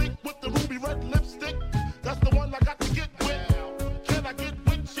all thick with the ruby red lipstick. That's the one I got to get with. Can I get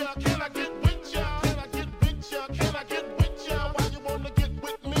with ya? Can I get with ya? Can I get with ya? Can I get with ya? Why you wanna get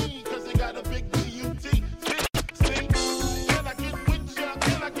with me? Cause you got a big B-U-T. See? Can I get with ya?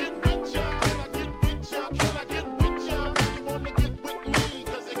 Can I get with ya? Can I get with ya? Can I get with ya? Why you wanna get with me?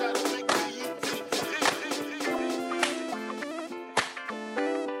 Cause you got a big B-U-T.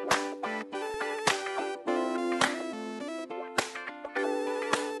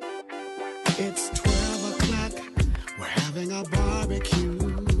 It's 12 o'clock, we're having a barbecue.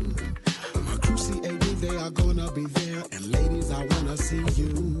 My crew CAD, they are gonna be there. And ladies, I wanna see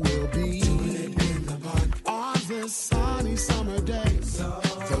you. We'll be doing it in the park on this sunny summer day.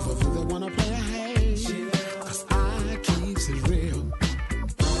 Those of you that wanna play a haze, cause I keeps it real.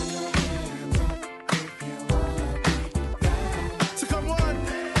 So come on,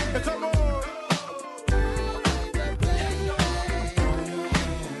 and come on.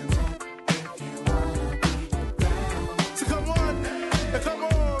 So come on, and come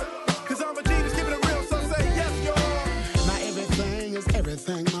on. Cause I'm a genius, keeping it real, so say yes, y'all. Now everything is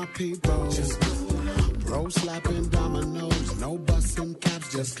everything, my people. Just bro slapping dominoes, no busting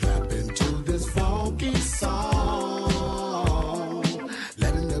caps, just clapping to this funky song.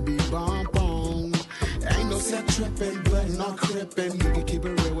 Letting the beat bump on. Ain't no set tripping, but not crippin'. You can keep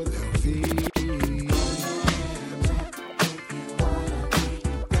it real with LV.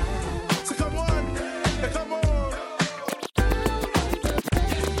 So come on, and come on.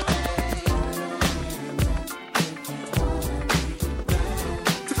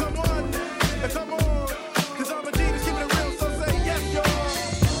 So come on, and come on. Cause I'm a genius, keeping it real, so say yes, y'all.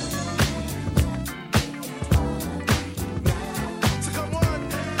 So come on,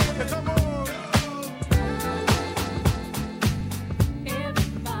 and come on.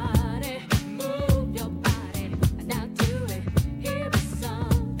 Everybody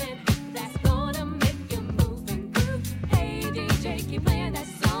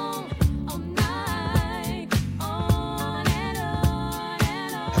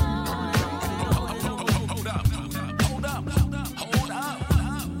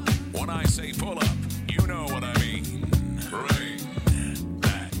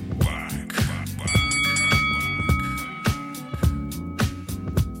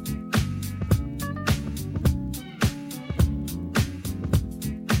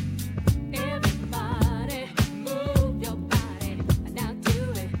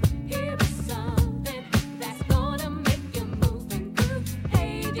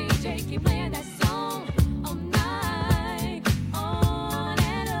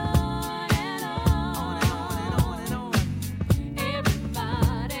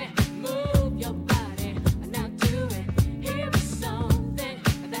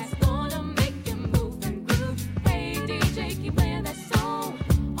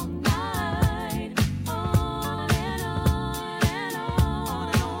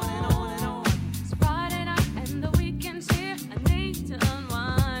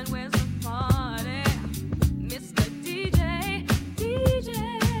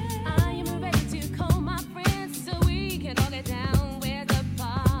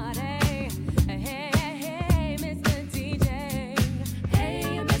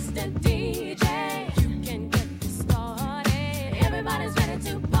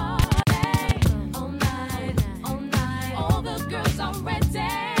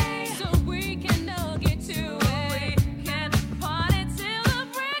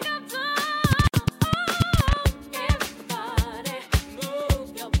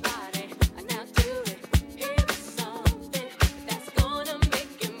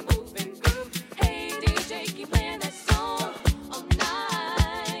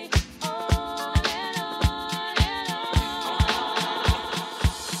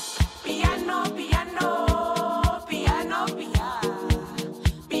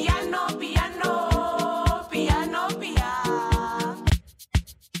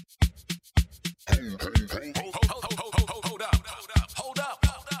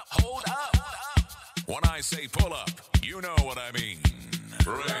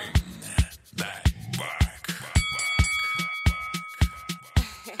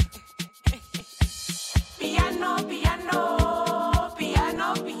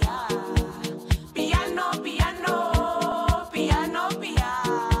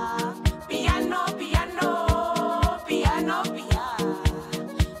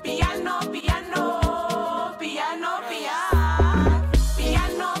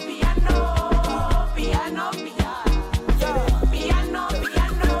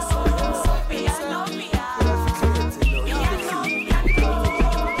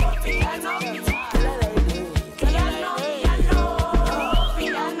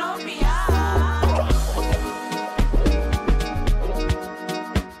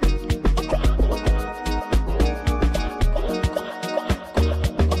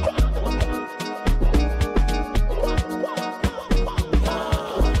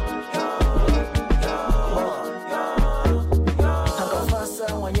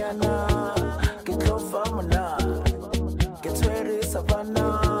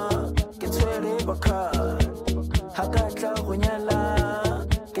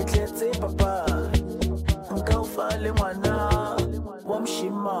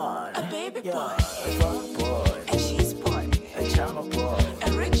born. A baby Yeah, boy. a fuck boy. A cheese boy. A chama boy. A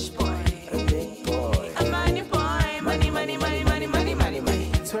rich boy. A big boy. A money boy. Money, money, money, money, money, money, money.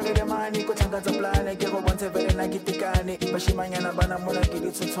 Swere de mani ko tanga za plane ke go bonte vele na kitikane bashimanyana bana mona ke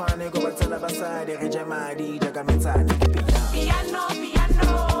ditshwane go batsela basadi re ja madi daga metsane ke Piano, piano,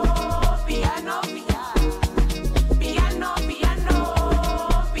 piano, piano, piano, piano, piano,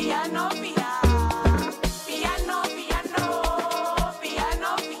 piano, piano, piano,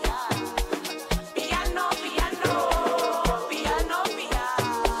 piano, piano, piano, piano,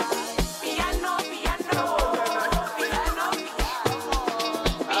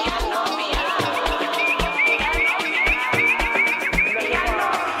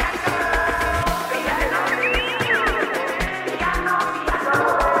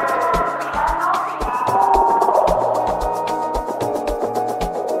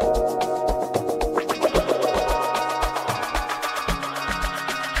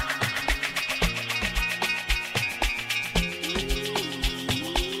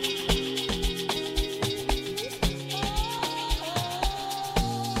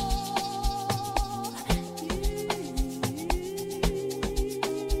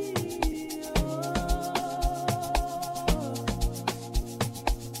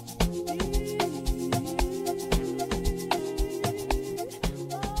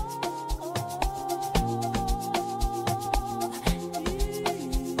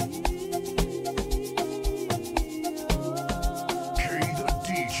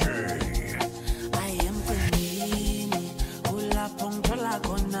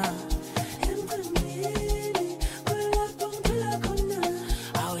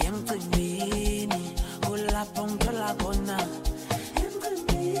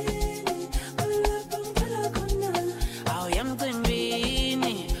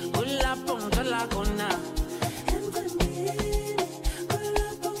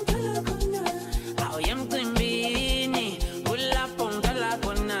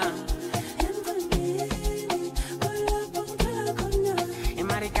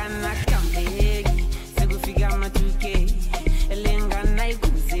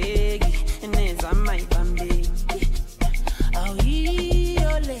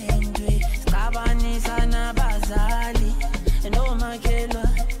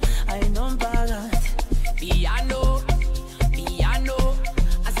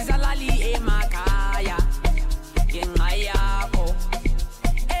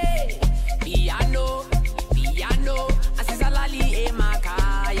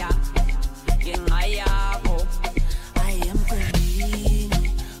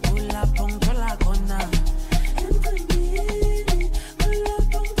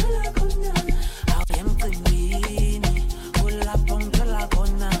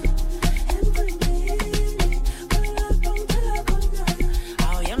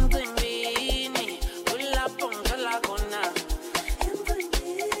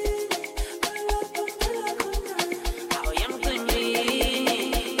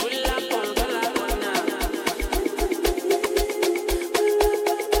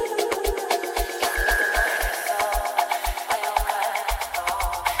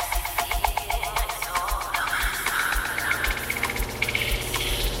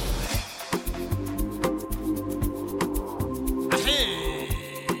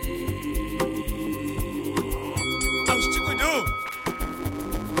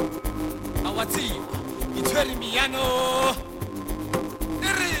 piano.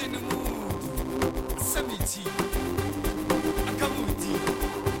 Erin Samiti. Akamuti.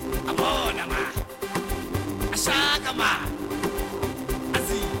 Amona ma. Ashaka ma.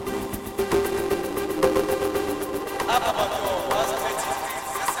 Azi.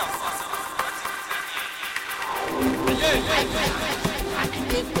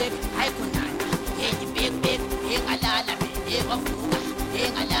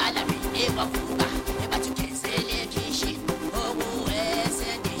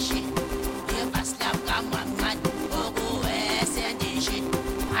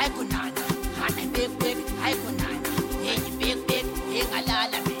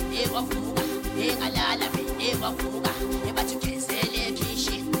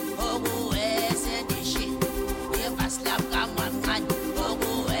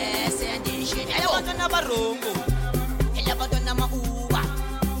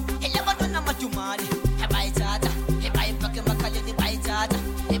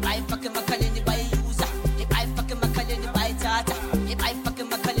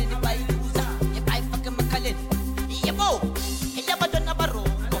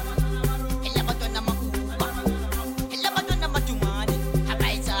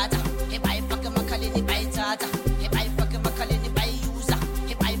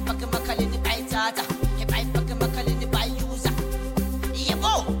 fucking makalini by tata. He buy fucking makalini by user.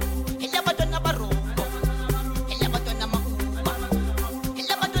 Yebo, he never done a barongo. He never done a mauba. He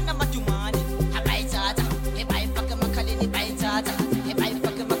never done a matumani. He buy tata. He buy fucking makalini by tata. He buy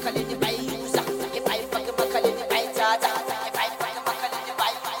fucking makalini by user. He buy fucking makalini by tata. He buy fucking makalini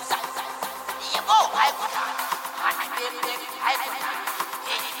by user. Yebo, I put on. I put on.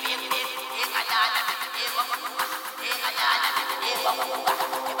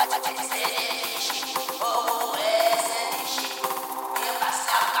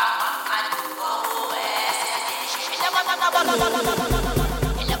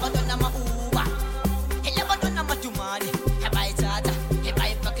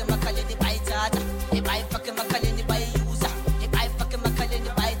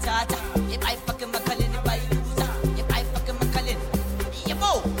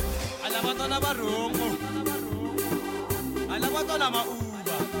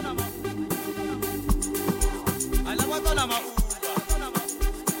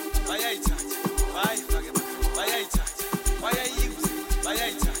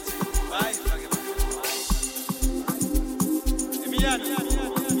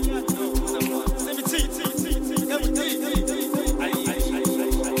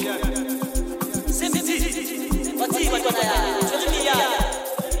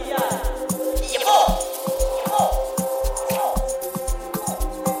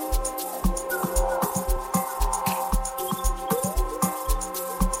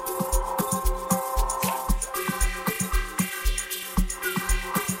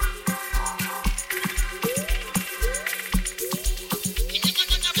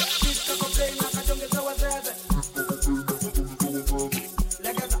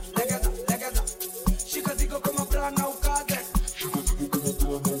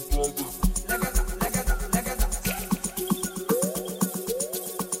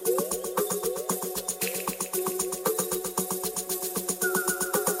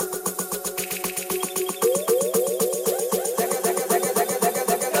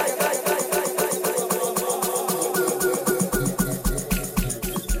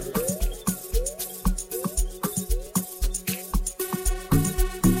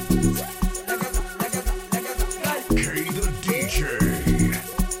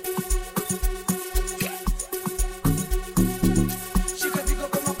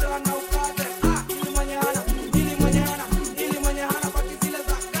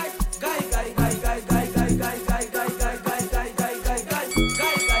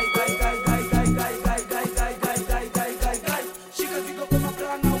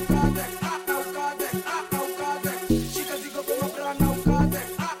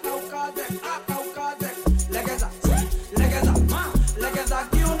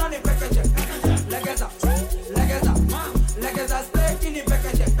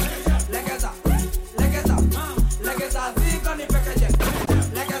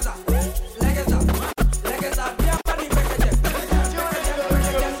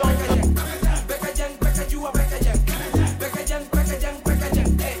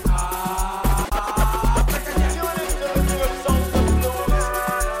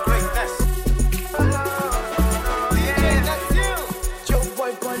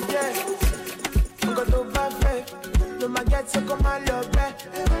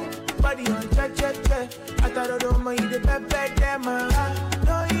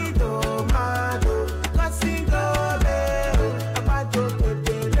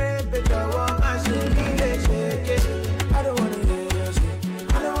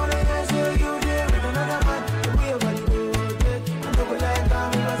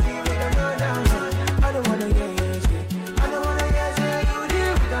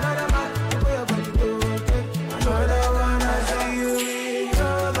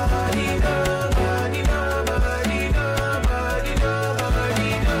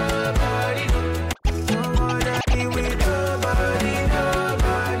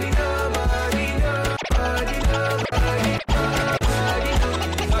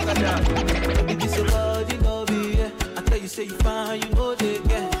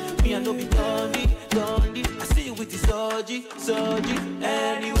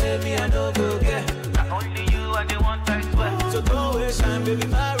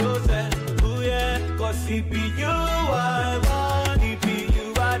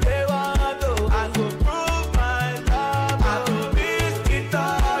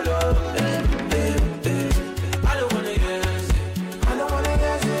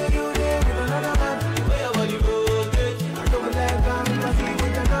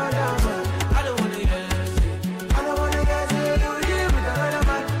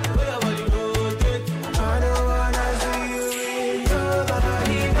 I don't wanna see you in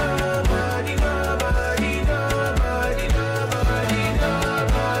nobody.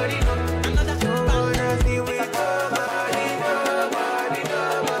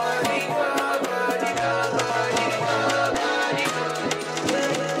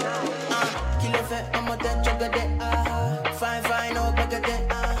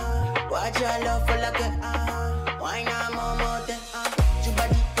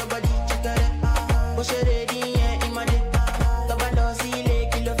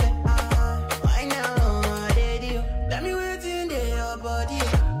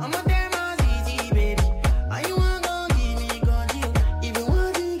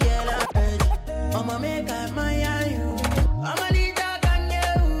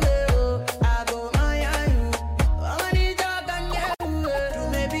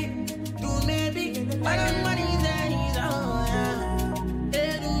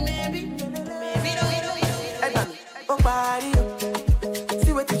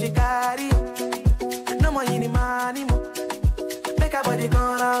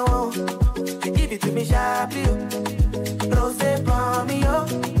 me sharply, oh. Rose for me, oh.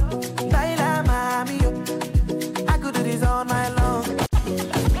 Laila, mommy, oh. I could do this all night long.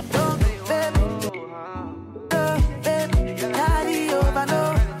 Oh, baby. Oh, baby. Carry over, no,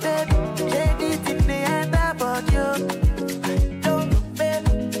 baby. Shake it in the end about you. Oh,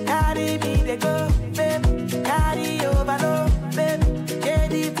 baby. Carry me, they go, baby. Carry over, no, baby.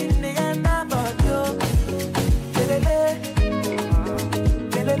 Shake it in the end about you. Lelele.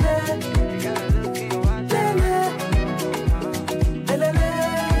 Lelele.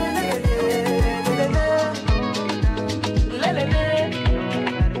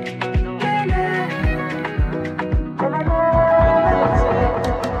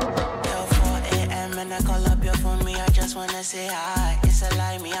 Say hi, it's a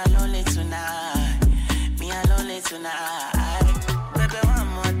lie, me alone tonight. Me alone tonight. Baby, one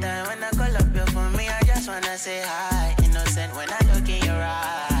more time when I call up your phone, me, I just wanna say hi. Innocent when I look in your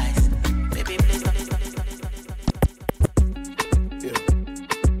eyes. Baby, please, please, please, please, please. Yeah.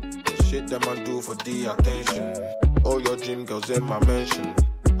 The shit that man do for the attention. All your dream girls in my mention.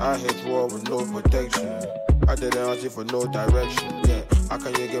 I hit war with no protection. I didn't ask you for no direction, yeah. How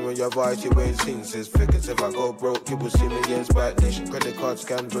can you give me your voice, you ain't seen 6 figures. If I go broke, you will see me against Bad Nation. Credit card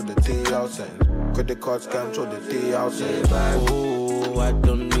scams with the T outside. Credit card scams with the T outside. Oh, I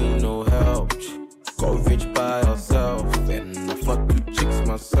don't need no help. Got rich by herself. And I fuck 2 chicks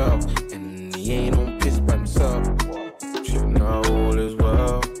myself. And he ain't on piss by himself. Shit, now all is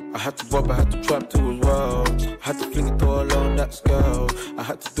well. I had to rob, I had to trap too as well. I had to fling it all on that scale. I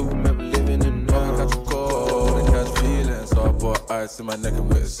had to do remember living in hell. I got to go, I catch feelings. So I bought ice in my neck and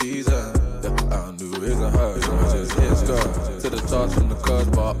with a season. Yeah, I knew it wasn't her, so I just hit skirt. To the charge from the curse,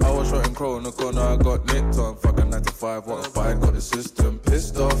 but I was shooting crow in the corner, I got nicked on. Fucking 9 to 5, what a fight, got the system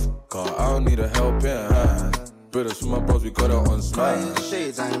pissed off. Cause I don't need a helping hand. Brothers from my bros, we got it on smash. Buying the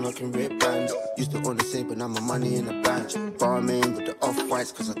shades, I ain't rocking red bands. Used to own the same, but now my money in the bank. Barman with the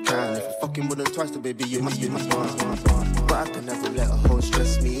off-whites, cause I can. If you fucking with them twice, then baby, you must be my smart. But I can never let a hoe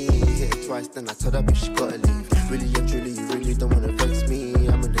stress me. Hit it twice, then I told her, bitch, she gotta leave. Really and truly, you really don't wanna vex me.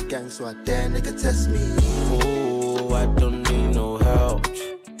 I'm in the gang, so I dare nigga test me. Oh, I don't need no help.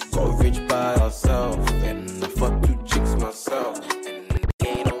 Got rich by herself. And I fuck 2 chicks myself. And he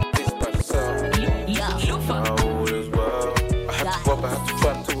ain't on piss by himself. Now all is well. I had to rob, I had to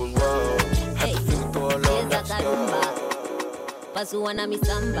trap too as well. I had to fling it all on that scale. Pasuana mi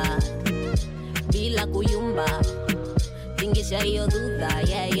samba bila kuyumba, tingisha hiyo duda,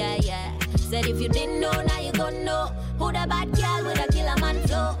 yeah, yeah, yeah. Said if you didn't know, now you gon' know. Who the bad girl with a killer man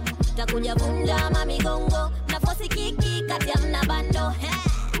flow. Takuja vunja mami gongo, na fosi kiki kati ya mna bando. Hey,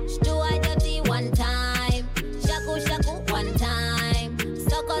 shtua joti one time, shaku shaku one time,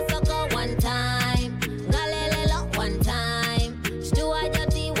 soko soko one time, galelelo one time, shtua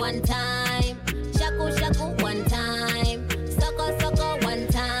joti one time, shaku shaku one time, soko soko one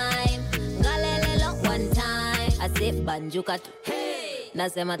time, galelelo one time. Asif banjuka tu,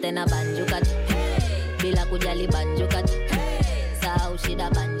 nasema tena banjuka tu, bila kujali banjuka tu, sahau shida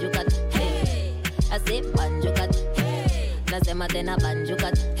banjuka tu, asif banjuka tu, nasema tena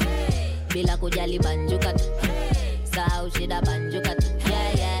banjuka tu, bila kujali banjuka tu, sahau shida banjuka tu,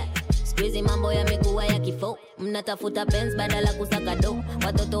 yeah, yeah. Squeezy mambo yamekuwa ya kifo, mnatafuta pens badala kusaka do.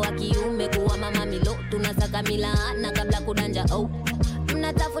 Watoto wa kiume kuwa mama milo, tunasaka milaana kabla kudanja oh.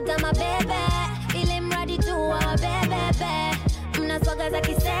 Mnatafuta mabebe, ili mradi tu wa bebebe. Mnasoga za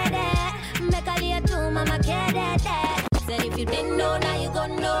kisede, mmekalia tu mama kedede. Said if you didn't know, now you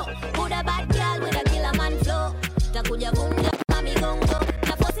gon' know. Who the bad girl with a killer man flow. Takuja vunja mami gongo,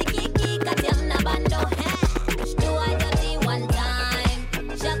 na fosi kiki kati ya mna bando. Hey, shtua joti one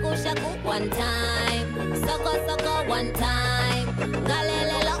time, shaku shaku one time, soko soko one time,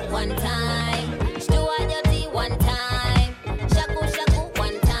 galelelo one time, shtua joti one time, shaku shaku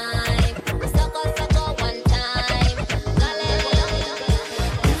one time, soko soko one time, galelelo.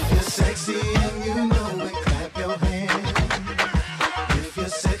 If you're sexy and you know it, clap your hands. If you're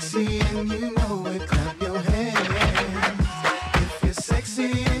sexy and you know it, clap your hands. If you're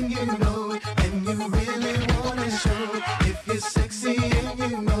sexy and you know it, and you really wanna show it. If you're sexy and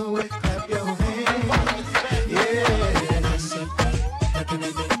you know it, clap your hands. Yeah. I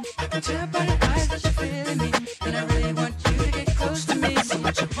can tell by your eyes that you're feeling me, and I really want you to get close to me. So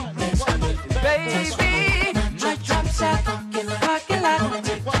much dance with me, baby. My drops out, parking lot,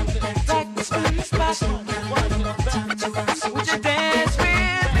 back to the spot. So would you dance with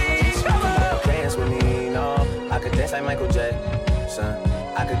me? Dance with me, no. I could dance like Michael Jackson.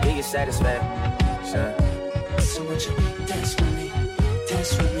 I could give you satisfaction. So would you dance with me?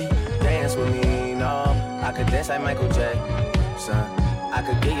 Dance with me. Dance with me, no. I could dance like Michael Jackson. I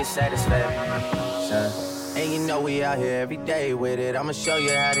could give you satisfaction. son. And you know we out here every day with it. I'ma show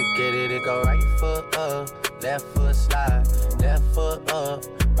you how to get it. It go right foot up, left foot slide, left foot up,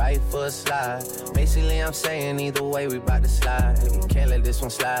 right foot slide. Basically, I'm saying either way, we bout to slide. Can't let this one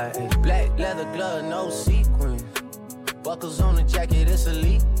slide. Black leather glove, no sequin. Buckles on the jacket, it's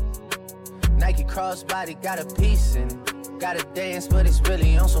elite. Nike crossbody got a piece in it. Gotta dance, but it's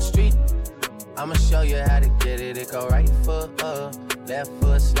really on some street. I'ma show you how to get it. It go right foot up, left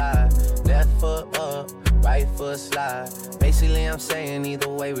foot slide, left foot up, right foot slide. Basically, I'm saying either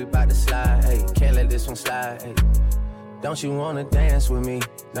way, we bout to slide. Hey, can't let this one slide. Hey. Don't you wanna dance with me?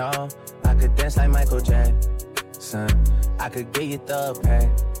 No, I could dance like Michael Jackson. I could get you the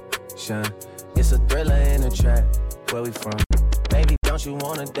passion. It's a thriller in the track. Where we from? Baby, don't you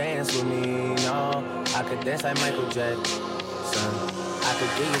wanna dance with me? No, I could dance like Michael Jackson. I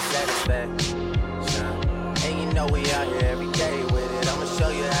could give you satisfaction. And you know we out here every day with it. I'ma show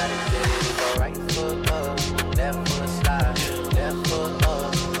you how to get it. Go right foot up, left foot slide, left foot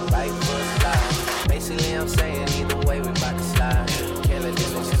up, right foot slide. Basically, I'm saying either way, we bout to slide. Can't let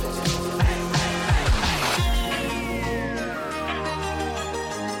this one slide.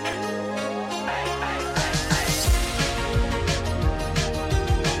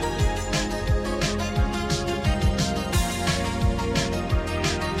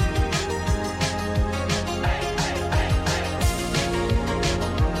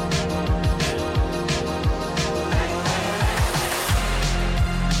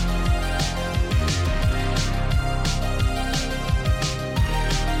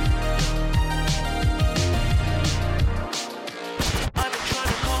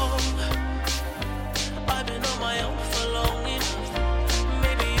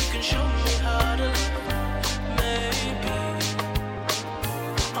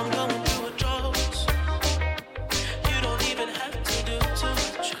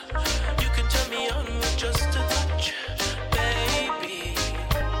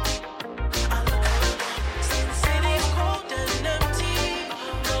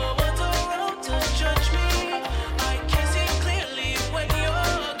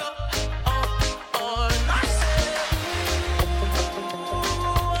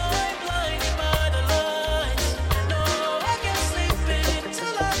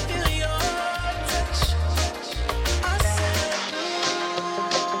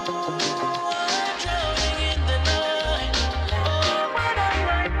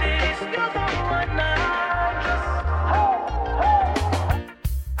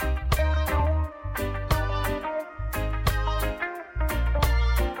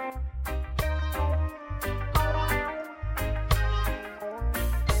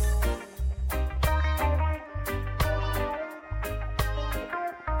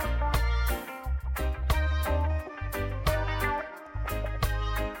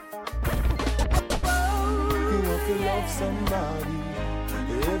 Somebody,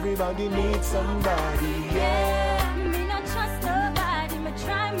 everybody needs somebody, Yeah, me not trust nobody. Me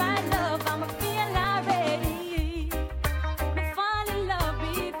try my love, I'ma feel already. Me fall in love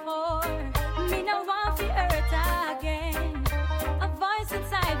before. Me no want to hurt again. A voice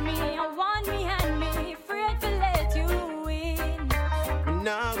inside me, I want me and me, afraid to let you in. I'm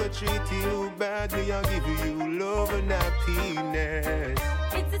not gonna treat you bad, me I'll give you love and happiness.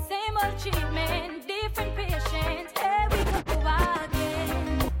 It's the same old treatment, different patient. Here we go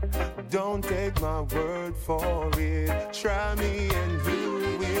again. Don't take my word for it. Try me and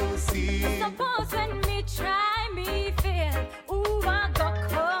you will see. Suppose when me try, me feel, ooh, I got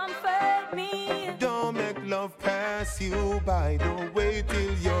comfort me. Don't make love pass you by. Don't wait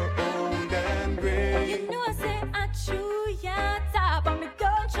till you're old and gray. You know, say I chew your top, but me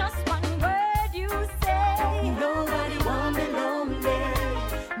don't trust one word you say. Nobody want me lonely.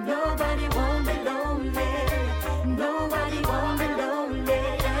 Nobody want me lonely. Nobody want me lonely.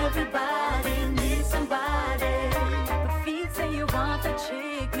 Everybody needs somebody. My feet say you want to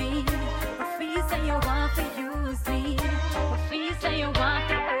trick me. My feet say you want to use me. My feet say you want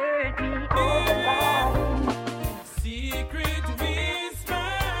to hurt me. Secret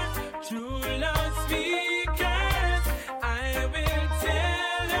whispers, true love speakers. I will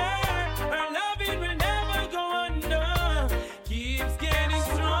tell her loving will never go under. Keeps getting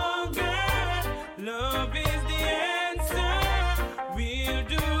stronger. Love is the answer. We'll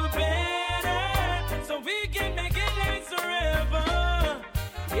do better so we can make it last forever.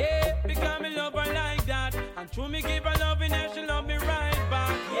 Yeah, because me love her like that. And true me give her loving and she love me right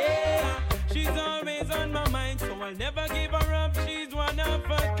back. Yeah, she's always on my mind, so I'll never give her up. She's one of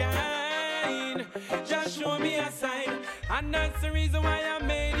a kind. Just show me a sign, and that's the reason why I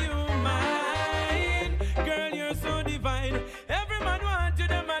made you mine. Girl, you're so divine. Every man wants you,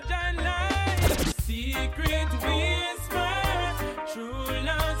 them a giant line.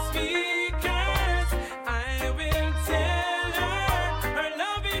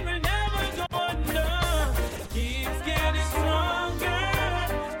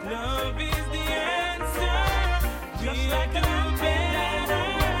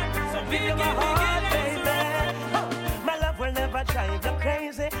 I drive you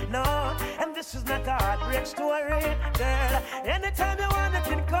crazy, no. And this is not a heartbreak story, girl. Anytime you want, you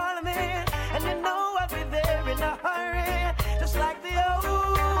can call me, and you know I'll be there in a hurry. Just like the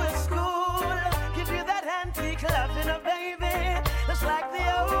old school, give you that antique loving, a baby. Just like the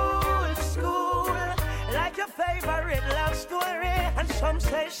old school, like your favorite love story. And some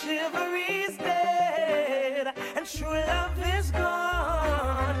say chivalry's dead, and true love is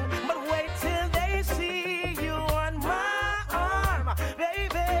gone. But wait till they see you on my arm, baby.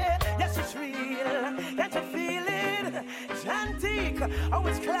 Yes, it's real. Can't you feel it? It's antique. Oh,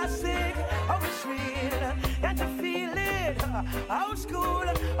 it's classic. Oh, it's real. Can't you feel it? Old school.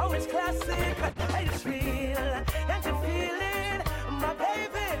 Oh, it's classic. Hey, it's real. Can't you feel it? My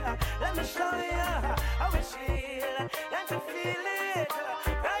baby, let me show you. Oh, it's real. Can't you feel it?